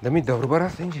دمی دور بر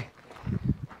است اینجا.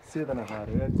 سه دانه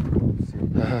خاره.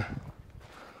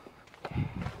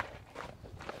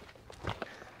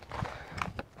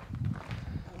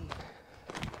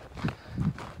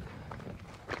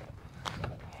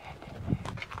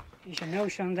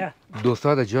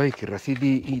 دوستا در جایی که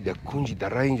رسیدی ای در کنجی در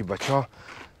راه اینجا بچه ها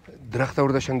درخت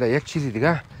آورده شنده. یک چیزی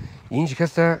دیگه اینجا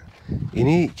کسته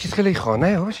اینی چیز خیلی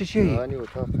خانه هاشه چیه؟ این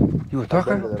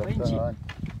اتاقه؟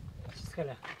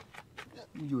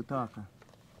 این اتاقه.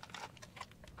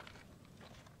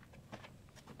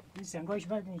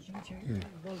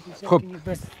 خب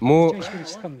مو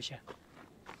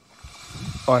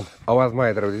آن آواز ما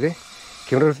ادرو دیده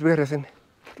کم رو رسید بگرسین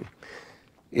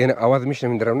این آواز میشنم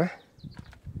این درو نه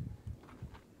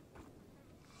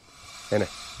نه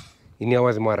اینی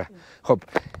آواز ما را خب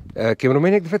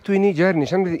کیمرمن یک دفعه تو اینی جار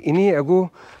نشان بده اینی اگو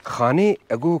خانه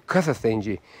اگو کس است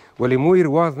اینجی ولی مو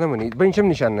ایرواز نمونید با اینچم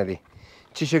نشان ندی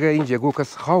چی شگه اینجا اگو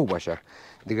کس خواو باشه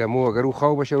دیگه مو اگر او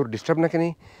خواو باشه او دیسترب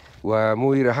نکنی و مو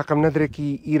ایره حقم نداره که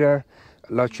ایره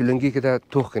لا چلنگی که دا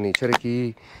توخ کنی چرا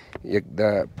که یک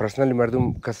دا پرسنل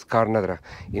مردم کس کار نداره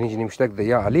این اینجا نمیشته که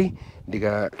یا علی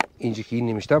دیگه اینجا که این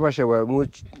نمیشته باشه و مو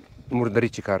مرداری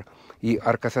چی کار ای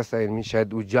ارکس است این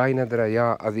شاید او جای نداره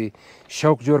یا از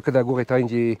شوق جور کده گوگه تا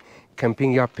اینجا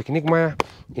کمپینگ یا پیکنیک مایا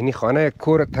اینی خانه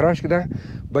کور تراش کده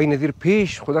با این نظیر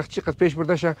پیش خدا چقدر پیش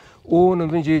برده شه اون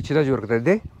اینجا چیزا جور کده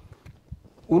ده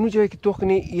اونو جایی که تو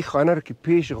کنی این خانه رو که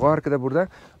پیش غار کده برده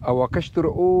اواکش تو رو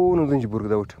اون اینجا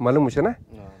برده بود معلوم میشه نه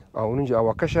اون اینجا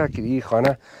اواکشه که این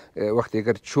خانه وقتی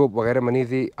اگر چوب و غیره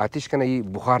منیزی آتش کنه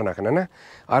این بخار نکنه نه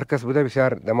هر کس بوده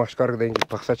بسیار دماغش کار کده اینجا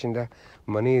پخصه چنده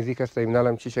منیزی کس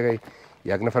ایمنالم چی شگه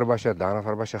یک نفر باشه 10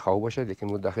 نفر باشه خواهو باشه لیکن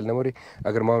مو داخل نموری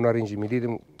اگر ما اونا رو اینجا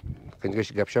میدیدم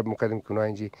کنجگش گپ شپ میکردیم که اونا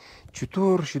اینجا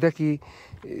چطور شده که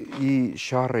این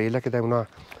شهر ریله کده اونا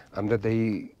عمده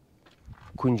دایی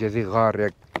کنج از غار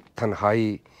یک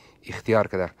تنهایی اختیار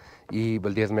کرده ای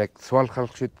بلدی از ما یک سوال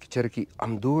خلق شد که چرا که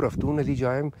امدور افتون از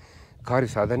جایم کاری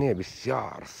ساده نیه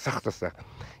بسیار سخت است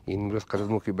این امروز قدر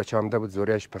مو که بچه آمده بود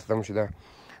زوریش پسلم شده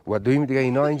و دویم دیگه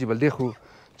اینا اینجا بلدی خو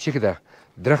چی کده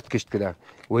درخت کشت کده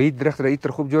و این درخت را ایتر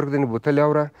خوب جور کده بوتل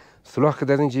آوره سلاخ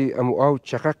کده اینجا امو آو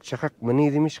چقق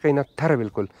منیزی میشه اینا تره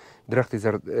بالکل درخت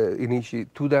زرد اینیشی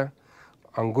تو ده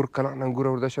انگور کلان انگور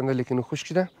آورده شنده لیکن خوش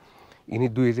کده اینی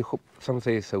دویزی خوب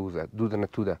سمسه سوزه دودن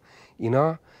توده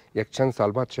اینا یک چند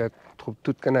سال بعد شاید خوب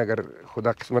توت کنه اگر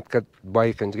خدا قسمت کرد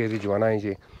بای کنجگیزی جوانا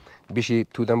اینجی بشی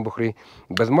تودن بخوری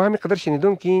بس ما همی قدر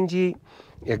شنیدم که اینجی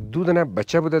یک دودن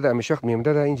بچه بوده ده امیشاق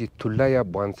میمده ده اینجی طوله یا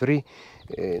بانسری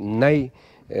نی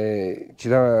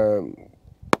چیزا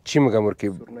چی میگم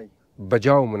که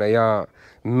بجاو منه یا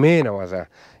می نوازه،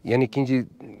 یعنی که اینجی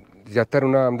زیادتر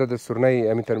اونا امداد سرنه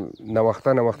امیتر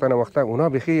نوخته اونا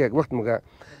بخی یک وقت مگه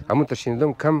همون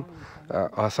تشنیدم کم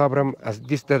اعصابم از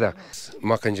دیست داده.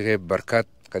 ما کنجگه برکت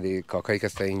قدی کاکای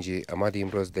کسته اینجی امادی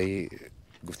امروز دی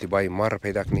گفتی بای مار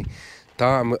پیدا کنی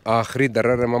تا آخری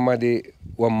درر مامادی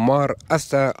و مار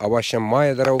استا اواشم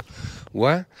مای درو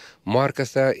و مار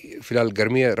کسته فیلال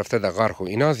گرمی رفته در غار خو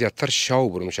اینا زیادتر شاو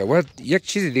برمشه. و یک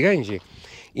چیز دیگه اینجی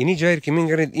اینی جایر که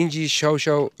میگرد اینجی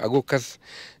شاو اگو کس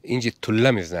اینجی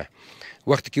طله میزنه،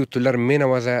 وقتی که طله رو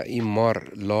مینوازه این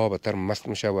مار لا بتر مست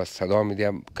میشه و صدا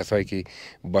میده. کسایی که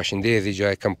باشنده از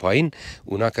جای کم پایین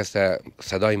اونا کس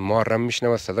صدای مار رو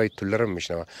میشنوه، صدای طله رو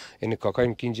میشنوه. یعنی کاکای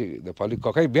که اینجی پالی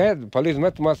کاکای بیاد پالی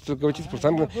زمت ما تو چیز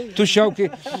پرسان تو شاو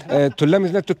که طله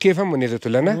میزنه تو کیف هم منیزه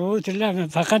طله نه؟ او طله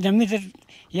فقط امیتر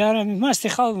یارم مست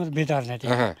خواب بیدار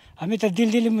ندید. امیتر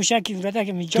دل مشاکی برده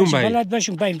که میجاش بلد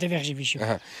باشون بایم تفخشی بیشو.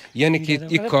 یعنی که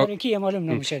این کاکی معلوم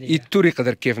نمیشه. این توری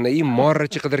قدر کیف نه، این مار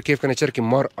چه قدر کیف کنه چرا که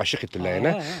مار عاشق طله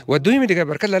نه. و دومی دیگه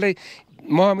برکت لالی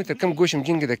ما امیتر کم گوشم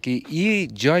جنگ ده که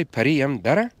این جای پری هم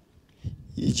داره.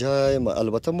 این جای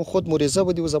البته ما خود مریضه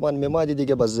بودی و زمان میمادی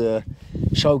دیگه باز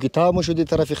شاو کتاب شدی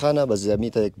طرف خانه باز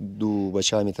امیتر دو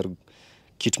بچه امیتر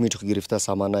کیت میتو گرفته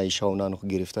سامانه شاونانو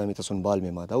گرفته میتو سون بال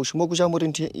میماده او شما گوشم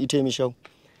مورین ایته میشو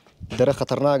در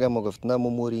خطرناک ما گفت نه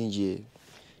مور اینجی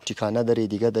ټیکانه داره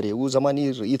دیگه داره او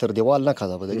زمانی ایتر دیوال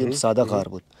نکرده بود دیگه ساده کار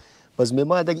بود بس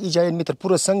میماد ای جای میتر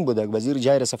پورا سنگ بود وزیر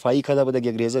جای صفایی کرده بود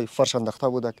یک ریزه فرش انداخته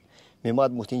بود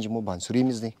میماد محتینج مو بانسوری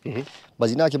میزدی باز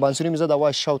اینا که بانسوری میزد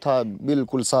اوا شاو تا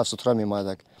بالکل صاف سوترا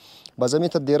میماد باز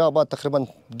میتر دیره بعد تقریبا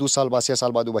 2 سال بعد 3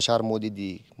 سال بعد بشار مودی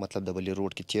دی مطلب دبلی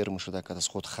روड کی تیر مشوده کده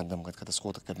خود خندم کده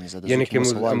خود کد میزد یعنی که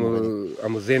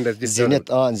امو زین از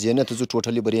زینت زو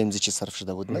ټوټلی بریم چې صرف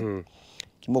شده بود نه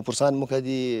که مو پرسان مو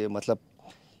کدی مطلب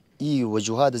ای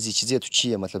وجوهات از چیزی تو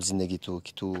چیه مطلب زندگی تو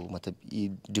که تو مطلب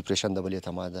ای دیپریشن دبلی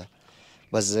تماده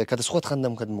باز کده خود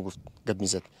خندم کد مو گفت قد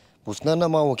میزد گفت نه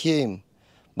ما اوکیم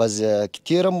باز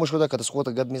کتیرم مشوده کده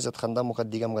خود قد میزد خندم مو کد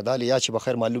دیگه مگدال یا چی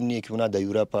بخیر معلوم نیه که اونا د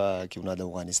یوروپ که اونا د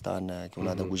افغانستان که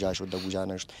اونا د گوجا شد د گوجا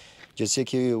نشد جسه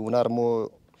که اونا مو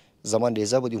زمان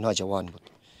ریزه بود اونا جوان بود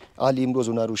علی امروز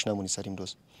اونا روش نمونی سر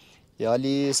امروز یا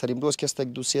علی سر امروز که است یک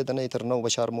دو سه دنه تر نو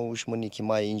بشار موش منی که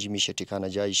ما اینجی میشه ټیکانه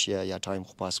جایش یا تایم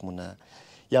خو پاس مونه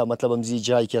یا مطلب امزی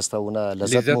جای که است اونا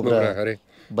لذت مبره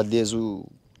بدلیزو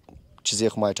چیزی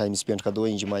خو ما تایم سپند کدو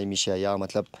اینجی ما میشه یا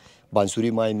مطلب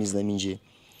بانسوری ما میزنم اینجی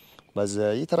باز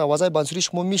این تر آوازای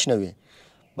بانسوریش مو میشنوی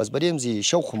باز بریم زی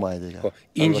شوق ما دیگه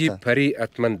اینجی پری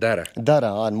اتمن داره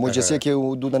آن موجسه که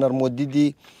دو دنر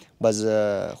مودی باز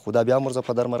خدا بیامرزه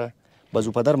پدر مره باز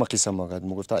او پدر ما قسم مگد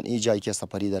میگفتن این جایی که است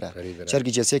پری داره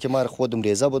چرکی جسه که ما خودم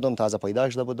ریزه بودم تازه پیدا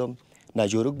شده بودم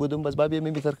ناجورک بودم باز بابی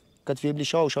میتر کتفی بلی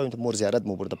شاو مور زیارت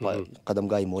مو برده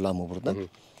قدمگاه مولا مو برده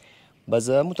باز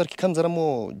موتر که کم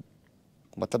زرمو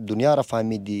مطلب دنیا را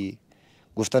فهمیدی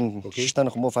گفتن شتن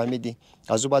خو مو فهمیدی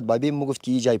از بعد بابی مو گفت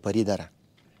که این جای پری داره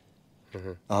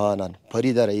نه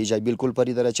پری داره این جای بالکل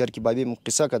پری داره چرکی بابی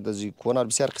قصه کرد از کونار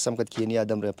بسیار قسم کرد که یعنی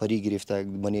آدم را پری گرفته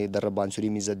منی در بانسوری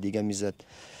میزد دیگه میزد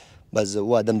باز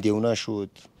او آدم دیوانه شد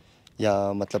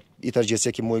یا مطلب ایتر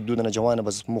جیسه که مو یک دو جوانه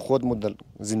باز مو خود مو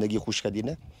زندگی خوش کردی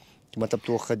نه مطلب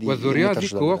تو خدی و زوریات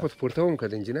کو خود پورتوم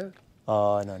کردین نه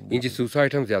نه اینجی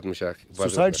سوساید هم زیاد میشه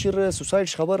سوساید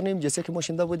خبر نیم جیسه که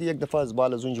ماشینده بود یک دفعه از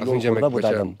بالا زونج لول خورده بود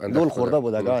آدم لول خورده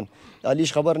بود آگان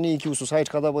علیش خبر نی که سوساید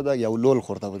کرده بود یا لول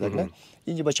خورده بود نه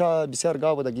اینجی بچا بسیار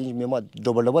گاو بود اینجی میماد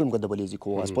دبل دبل مگه دبل ازی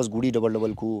کو اسپاس گوڑی دبل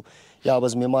دبل کو یا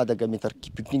باز میماد که میتر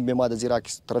پیکنیک میماد زیرا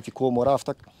طرفی کو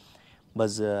مرافتک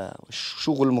باز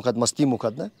شغل مکد مستی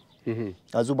مکد نه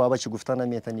ازو بابا چی گفتن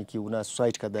میتونی که اونا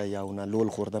سوساید کرده یا اونا لول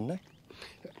خوردن نه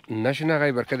نشنه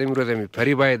غیر برکت امروز می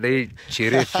پری باید دی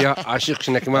چهره سیاه عاشق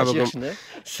شنه که ما بگم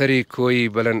سری کوی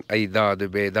بلند ایداد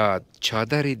بیداد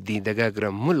چادر دیدگه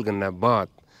گرم ملگ نباد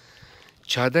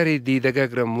چادر دیدگه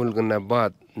گرم ملگ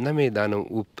نباد نمیدانم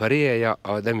او پری یا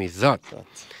آدمی ذات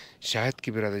شاید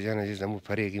که برادر جان عزیز امو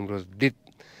پری امروز دید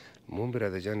مون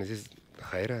برادر جان عزیز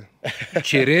خیره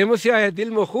چهره مو سیاه دل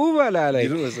مو خوبه لالی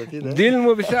دل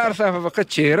مو بسیار صافه فقط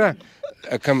چهره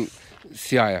کم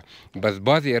سیاه بس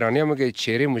بعض ایرانی هم میگه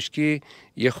چهره مشکی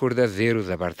یه خورده زیر و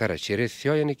زبرتره چهره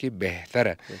سیاه یعنی که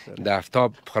بهتره در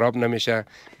آفتاب خراب نمیشه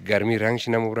گرمی رنگش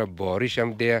نموره باریش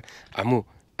هم ده امو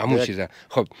چیزه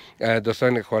خب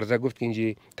دوستان خوارزه گفت که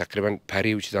اینجی تقریبا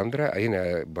پری و چیزام داره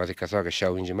این بعضی کسا که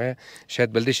شاو اینجا ما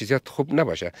شاید بلدش زیاد خوب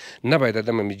نباشه نباید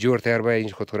آدم می جور تیار باید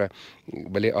اینجا خود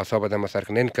بله اعصاب آدم سر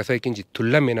کنه این کسایی که اینجا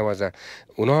طله می نوازه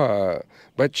اونا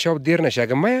باید شاو دیر نشه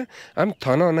اگه ما هم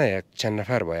تانا نه یک چند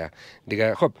نفر باید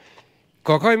دیگه خب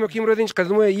کاکای ما کیم رو دینش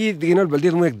قدمو یه دیگه بلدی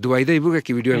مو یک دوایده بوگه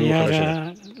که ویدیو مو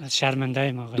خلاص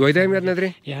شرمنده ما دوایده میاد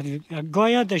نداری یعنی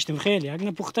گایا داشتم خیلی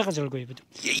اگه پخته غزل گوی بودم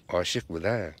عاشق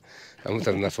بوده همون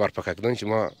تا نسوار پککدون که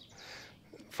ما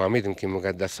فهمیدیم که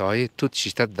مقدس های تو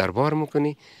شیشت دربار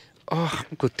میکنی آخ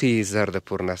کتی زرد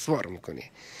پر نسوار میکنی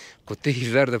کتی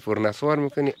زرد پر نسوار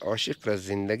میکنی عاشق را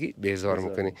زندگی بیزار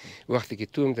میکنی وقتی که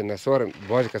تو هم نسوار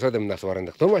باز کسا دم نسوار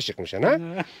انداخت تو عاشق میشه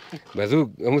نه بازو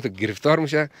همون گرفتار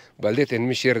میشه بلده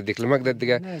تن شعر دیکلمک داد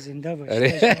دیگه نه زنده باش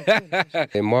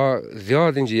ما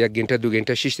زیاد اینجا یک گنته دو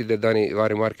گنته شش دانی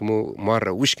واری مار که مار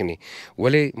را وش کنی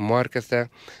ولی مار کسا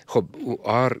خب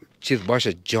آر چیز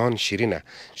باشه جان شیرینه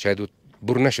شاید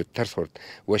بر نشد ترس خورد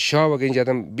و شاو اگه اینجا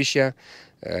آدم بیشه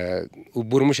او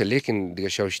بر میشه لیکن دیگه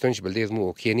شاوشتونش بلده از مو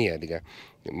اوکی نیه دیگه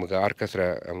مگه هر کس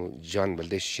را جان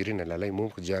بلده شیرینه لالای مو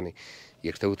جانی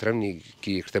یک تا اوترم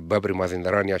که یک تا ببر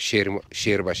مازندران یا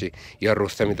شیر باشه یا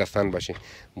رستمی دستان باشه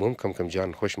مم کم کم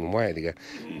جان خوش ممایه دیگه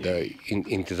دا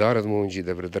انتظار از مو اونجی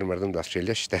دا برادر مردم دا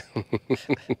استرالیا شده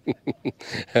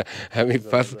همین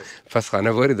پس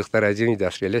خانه باری دختر عجیمی دا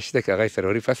استرالیا شده که آقای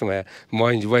سروری پس ما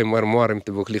اینجوای مارم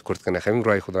تو بکلی قرد کنه همین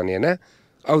رای خدا نیه نه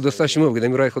او دوستا شما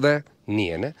بگیدم رای خدا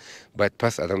نیه نه باید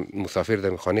پس آدم مسافر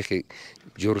دم خانه که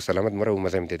جور و سلامت مرا و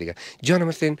مزه میده دیگه جانم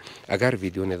هستین اگر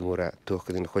ویدیو نمورا تو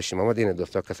کدین خوش ما دین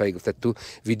دوستا کسایی گفت تو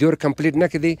ویدیو رو کامپلیت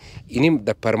نکردی اینیم د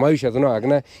پرمایش از اونها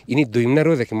اگه اینی دویمنه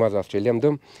روزه که ما از استرالیا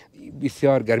دوم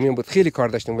بسیار گرمی بود خیلی کار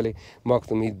داشتم ولی ما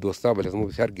گفتم این دوستا بل از مو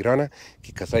بسیار گرانه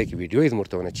که کسایی که ویدیو از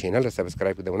مرتونه چینل رو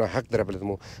سابسکرایب کردن اونها حق داره بل از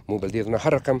مو بلدی از اونها هر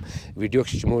رقم ویدیو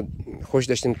که شما خوش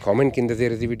داشتین کامنت کین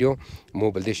زیر از ویدیو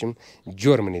مو بلدیشم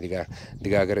جور منی دیگه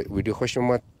اگر ویدیو خوش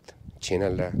اومد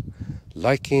چینل را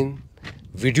لایکین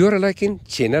ویدیو را لایکین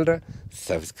چینل را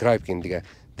سابسکرایب کین دیگه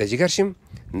دجگرشم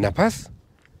نپس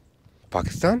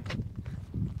پاکستان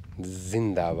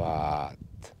زنده باد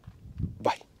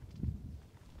بای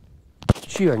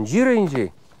چی انجیر اینجا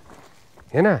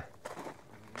نه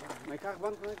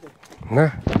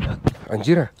نه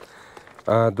انجیره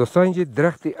دوستا اینجا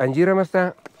درخت انجیر هم است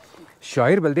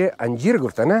شاعر بلده انجیر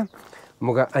گفته نه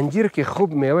مگه انجیر که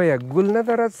خوب میوه یک گل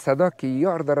ندارد صدا که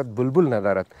یار دارد بلبل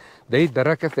ندارد در این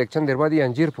درخت یک چند در بعد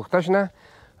انجیر پختش نه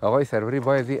آقای سروری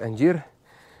باید انجیر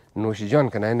نوش جان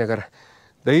کنه این اگر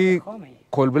در این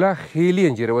قلبله خیلی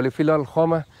انجیره ولی فیلال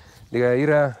خامه دیگه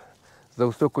ایره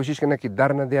دوستو کوشش کنه که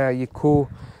در نده یک کو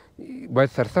باید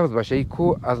سرسبز باشه یک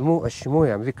کو از مو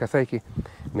اشموی همزی کسایی که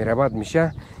میراباد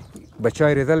میشه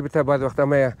بچای ریزل بیته بعد وقتا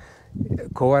ما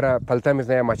کوارا پلتا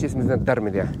میزنه یا ماچیس میزنه در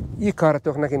میده این کار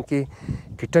توخ نکن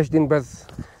که تش دین باز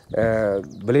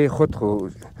بله خود خو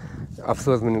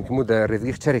افسوس منیم که مو در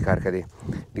ریزگیخ چری کار کردی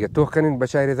دیگه توخ کنین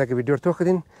بچای ریزه که ویدیو توخ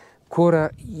کدین کورا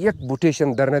یک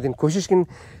بوتیشن در ندین کوشش کن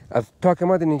از تا که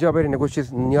ما دین اینجا برین نگوش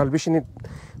چیز نیال بشینید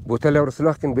بوتل اور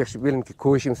سلاخ کن بیخش بیلن که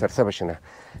کوشیم سرسه بشنه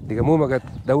دیگه مو مگه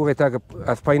دوغه تا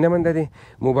از پای نمن دادی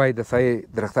مو باید سایه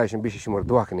درختایشون بیش شمار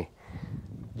دعا کنی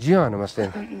جیانم هستین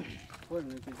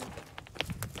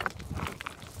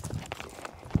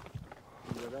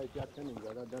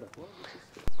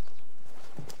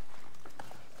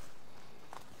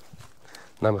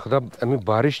نام خدا امی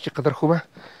بارش چقدر خوبه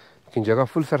که این جگه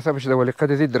فول سرسبز شده ولی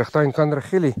قد از این درخت‌ها امکان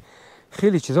داره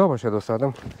خیلی چیزا باشه دوست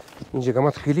آدم این جگه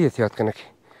ما خیلی احتیاط کنه که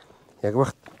یک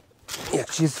وقت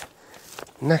یک چیز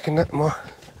نکنه ما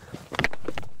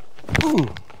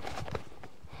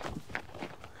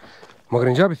مگر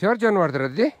اینجا بسیار جانور داره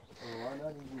دی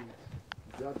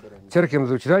چرا که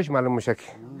مزو چیزایش معلوم میشه که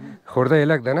خورده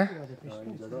الک ده نه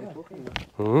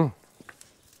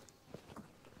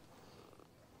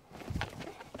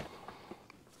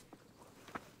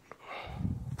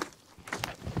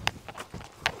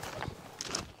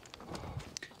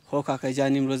خو کاکا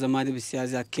جان امروز ما بسیار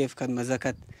زیاد کیف کرد مزه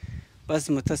کرد بس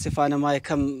متاسفانه ما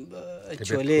یکم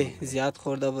چوله زیاد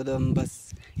خورده بودم بس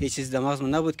یه چیز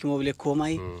دماغم نبود که مبل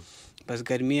کومایی بس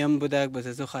گرمی هم بوده بس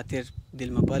از خاطر دل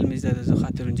مبال میزد از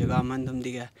خاطر اون جگه ماندم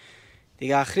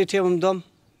دیگه آخری تیم هم دم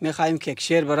میخوایم که یک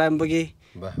شعر برایم بگی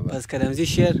بس کدامزی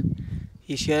شعر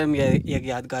این شعر یک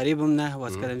یادگاری بمونه و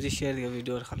از کدامزی شعر دیگه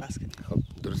ویدیو رو خلاص کنیم خب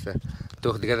درسته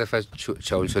تو دیگه دفعه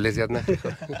چاول شله زیاد نه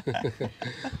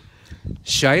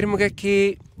شاعر میگه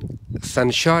که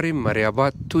سنشار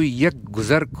مریاباد تو یک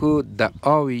گذر کو د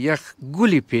آو یخ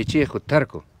گلی پیچه خود تر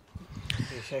کو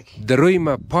در روی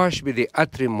ما پاش بده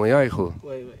عطر مویای خو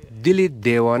دل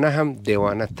دیوانه هم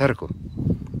دیوانه تر کو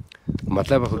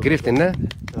مطلب خو گرفتی نه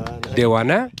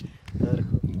دیوانه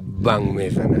بانگ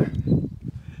میزنه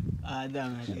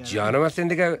جانم هستین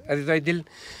دیگه عزیزای دل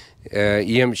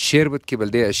یم شعر بود که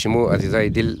بلده شما عزیزای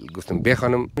دل گفتم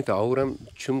بخوانم که آورم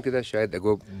چون که شاید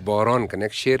اگه باران کنه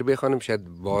یک شعر بخوانم شاید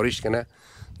بارش کنه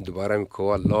دوباره می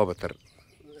کوه لابتر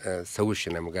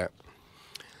سوشنه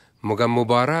مگه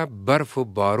مبارا برف و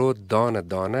بارود دانه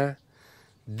دانه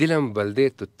دلم بلده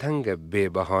تو تنگ بی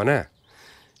بهانه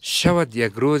شود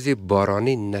یک روز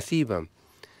بارانی نصیبم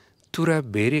تو را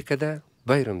بیری کده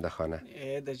بیرم ده خانه.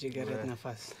 در جگرت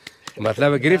نفس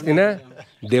مطلب گرفتی نه؟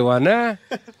 دیوانه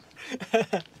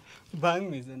بانگ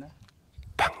میزنه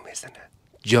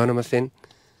جانم هستین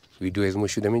ویدیو از ما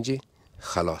شده منجی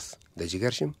خلاص در جگر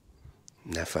شیم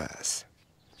نفس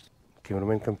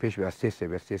کیمرمن کم پیش بی استیسته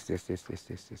بی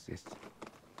استیست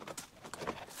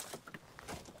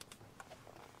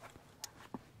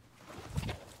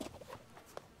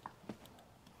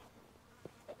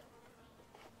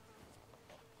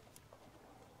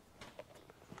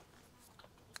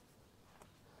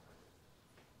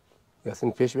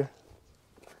یاسین پیش بی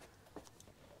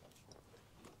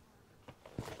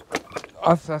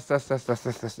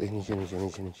است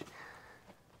اینجا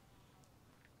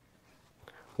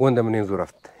وانده من اینجا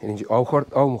رفت اینجا آو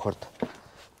خورد آو مخورد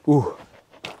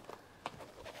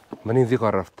من اینجا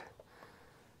کار رفت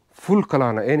فول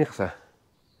کلانه این اخسه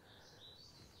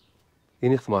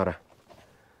این اخس ماره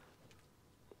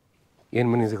این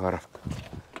من اینجا کار رفت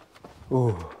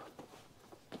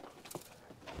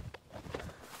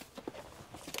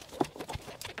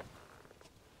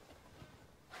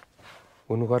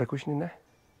اونو کار کشنی نه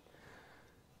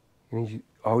اینجا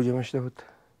آو جمع شده بود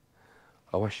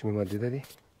آواش میمد دیدی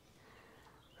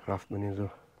رفت من اینجا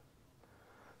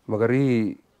مگر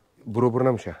ای برو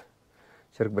نمیشه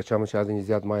چرک بچه همه چه از اینجا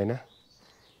زیاد مای نه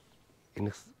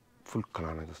این فول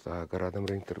کلانه دوستا اگر آدم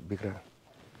رو اینتر بگره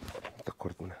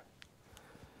تقرد منه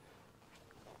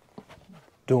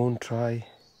don't try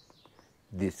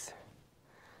this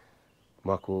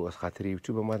ماکو از خاطر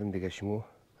یوتیوب آمدم دیگه شمو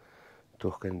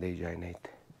توخ کنده جای نید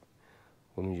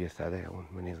اون اینجا ساده اون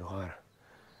من اینجا غاره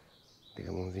دیگه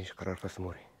موزینش قرار پس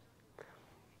موری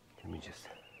اینجاست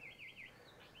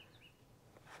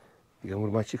دیگه مور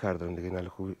ما چی کار دارم دیگه ناله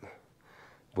خوب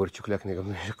بور چکلک نگم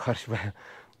نمیشه کارش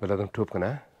بلادم توپ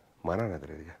کنه مانا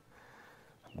نداره دیگه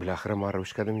بالاخره ما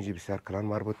روش کردم اینجا بسیار کلان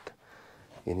مار بود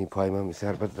یعنی پای من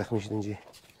بسیار بد زخمی شد اینجا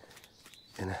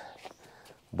اینه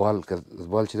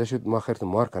بال چیده شد ما خیرت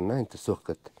مار کن نه انت سوخ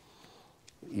کد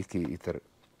یکی ایتر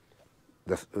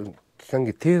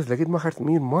سنگ تیز لگید ما خیرت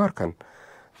میر مار کن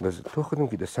بس تو خودم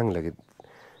که سنگ لگید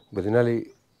بدینالی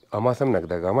آماس هم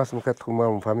نگده آماس مکت خود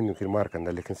ما مفهمیم که مار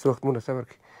کنده لیکن سوخت مونه صبر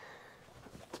که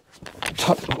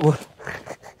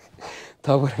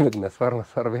تا برم یک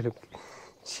نصفر بهلم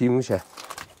چی موشه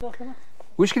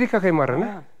وش کدی که ماره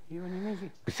نه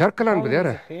بسیار کلان بده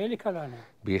یاره خیلی کلانه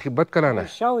بیخی بد کلانه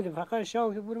شاود فقط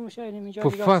شاود برو میشه اینجا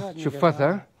شفاس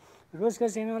ها روز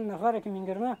کسی این نفره که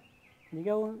میگرنه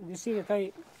دیگه اون دیسی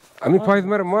تای امی پایز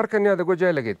مر مار کنی یا دگو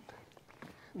جای لگید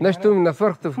نشتم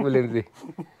نصفر خطف بلندی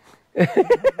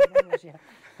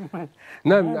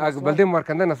نه از بلده مار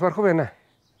کنده نصفر خوبه نه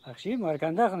اخشی مار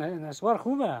کنده نصفر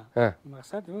خوبه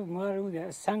مقصد مار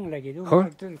اون سنگ لگید خب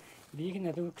دیگه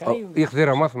نه تو کاری یک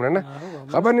زیر ماس منه نه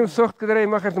خبر نیم سخت که داره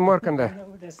ما خیرت مار کنده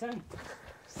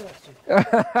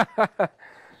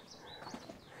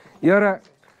یارا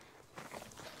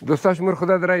دوستاش مر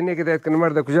خدا درای نگه داید کنه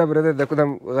مرد کجا برده در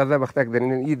کدام غذا بختک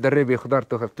دارین این دره بی خدار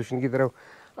تو توشنگی درو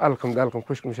الکم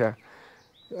خوش میشه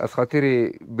از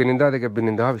خاطر بیننده دیگه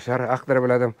بیننده ها بسیار حق داره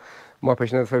بلادم ما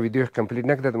پیشنهاد فر ویدیو کامپلیت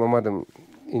نکردم آمدم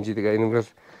اینجا دیگه این امروز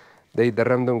دی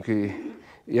درمدم که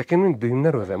یقینا دویم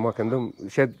روزه ما کندم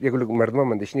شاید یک مردم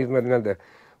من دشنید مدینال ده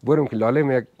برم که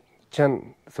لاله یک چند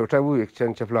سوتا بود یک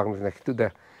چند چفلاق میزنه که تو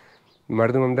ده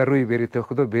مردم هم در روی بری تو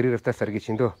خدا بری رفته سرگی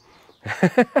چیندو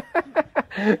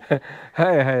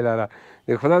های لالا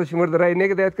خدا شما در رای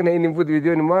نگه کنه این بود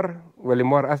ویدیو مار ولی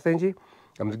مار است اینجی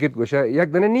امزگید گوشه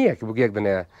یک دانه نیه که بگی یک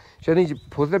دانه شاید اینجا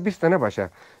 15-20 دانه باشه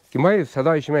که ما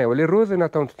صدایش میه ولی روز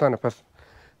نتون تو پس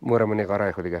مورم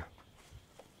نگارای خود دیگه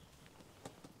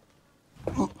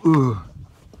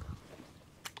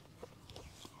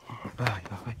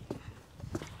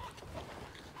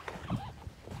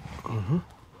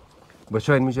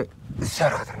بچه این میشه بسیار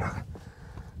خطرناکه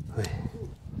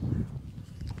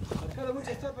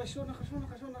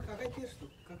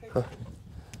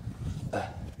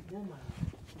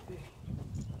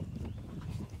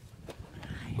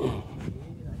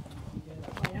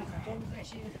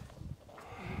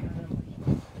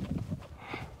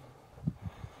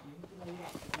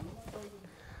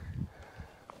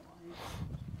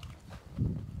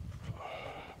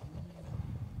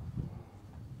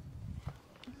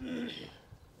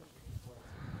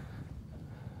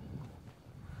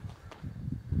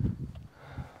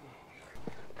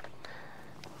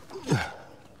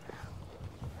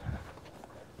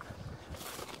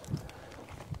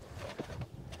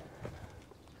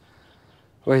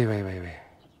وای وای وای وای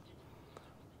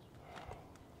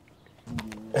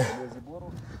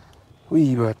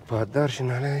وی باید پاددار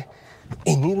شناله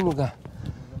اینیر مگه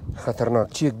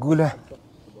خطرناک چیه گوله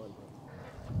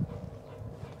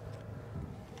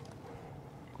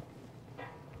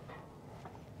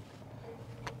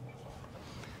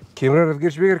کیمرا رو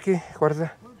گرش بگر کی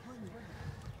خوارزه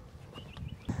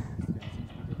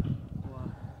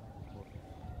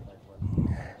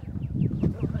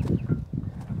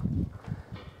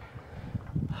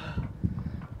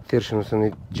تیر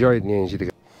شنوسنی جای نیه اینجی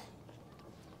دیگه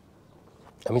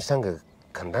امی سنگ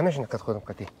کندانش نکت خودم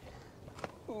کتی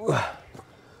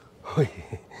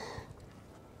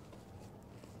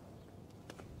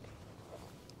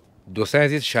دوسته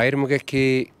عزیز شاعر میگه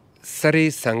که سر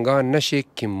سنگان نشه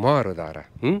که ما رو داره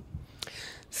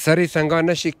سر سنگان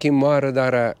نشه که ما رو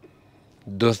داره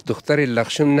دوست دختر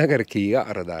لخشم نگر که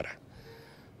یار داره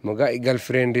مگه ای گل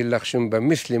فرندی لخشم به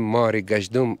مثل ماری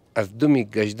گشدم از دومی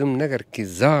گشدم نگر که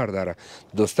زار داره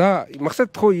دوستا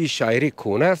مقصد خوی شاعری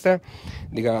کونه است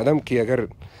دیگه آدم که اگر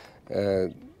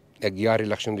یک یاری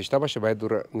لخشم داشته باشه باید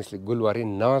دور مثل گلواری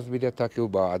ناز بیده تا که او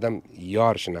با آدم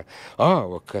یار شنه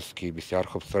و کس که بسیار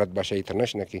خوبصورت باشه ایتر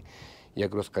نشنه که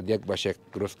یک روز قد یک باشه یک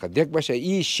روز قد یک باشه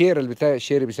این شعر البته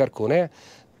شعر بسیار کونه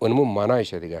اونمو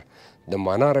معنایشه دیگه ده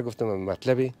معنا را گفتم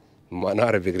مطلبی معنا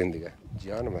را بگیرین دیگه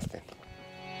جانم هستین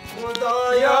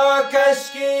خدایا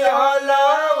کشکی حالا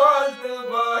والت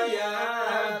بایا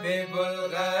به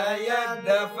بلغا یک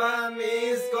دفعه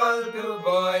میز کلت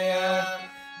بایا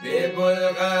به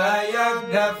بلغا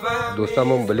یک دفعه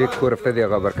دوستامون بلیک کور رفته دی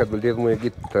آقا برکت بلدیگ مو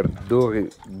یکی تر دوغی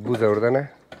بوز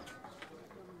آوردنه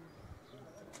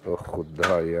او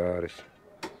خدا یارش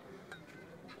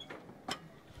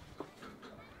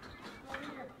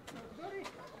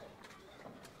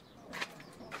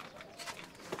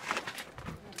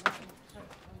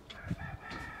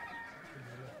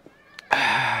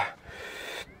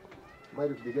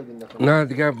نه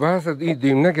دیگه بس این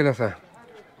دیمنه گلسه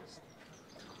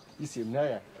این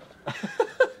سیمنه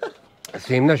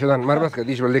سیمنه شدن مر بس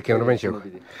کدیش ولی کیمرمن شو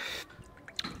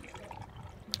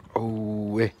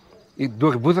اوه این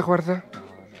دوغی بوز خورده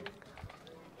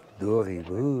دوغی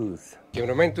بوز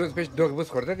کیمرمن تو از پیش دوغی بوز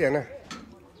خورده یا نه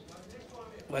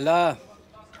والا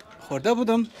خورده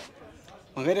بودم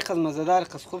مگر قد مزدار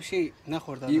قد خوب شی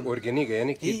نخورده این ارگانیکه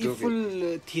یعنی که این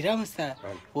فول تیره مسته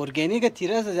ارگانیک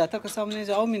تیره از زیادتر کسام نیست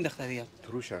آو میندخته دیگه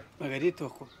تروشه مگر تو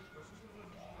خوب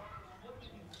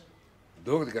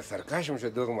دوغ دیگه سرکش میشه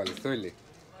دوغ مالستویلی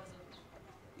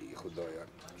ای خدا یار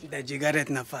در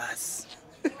جگرت نفس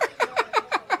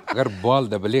اگر بال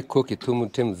دبلی کوکی تو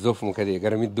متم زوف مکدی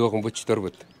اگر می دوغم بود چطور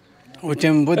بود او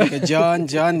تیم بود که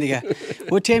جان دیگه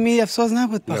او تیمی افسوس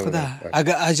نبود به خدا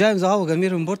اگر عجایب زها و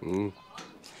گمیرم بود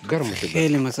گرم بود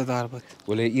خیلی مزه‌دار بود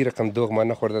ولی این رقم دوغ ما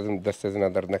نخوردم دست از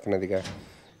ندارد نکنه دیگه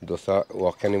دوستا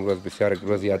واقعا امروز بسیار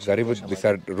روز یادگاری بود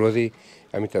بسیار روزی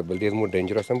امیتا بلدیز مو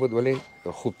دنجرس بود ولی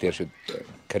خوب تیر شد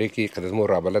کاری که قدم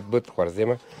را بلد بود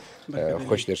خوارزیمه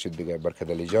خوش تیر شد دیگه برکت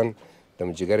علی جان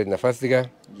دم جگرت نفس دیگه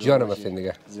جانم هستین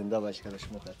دیگه زنده باش کارش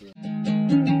متعفی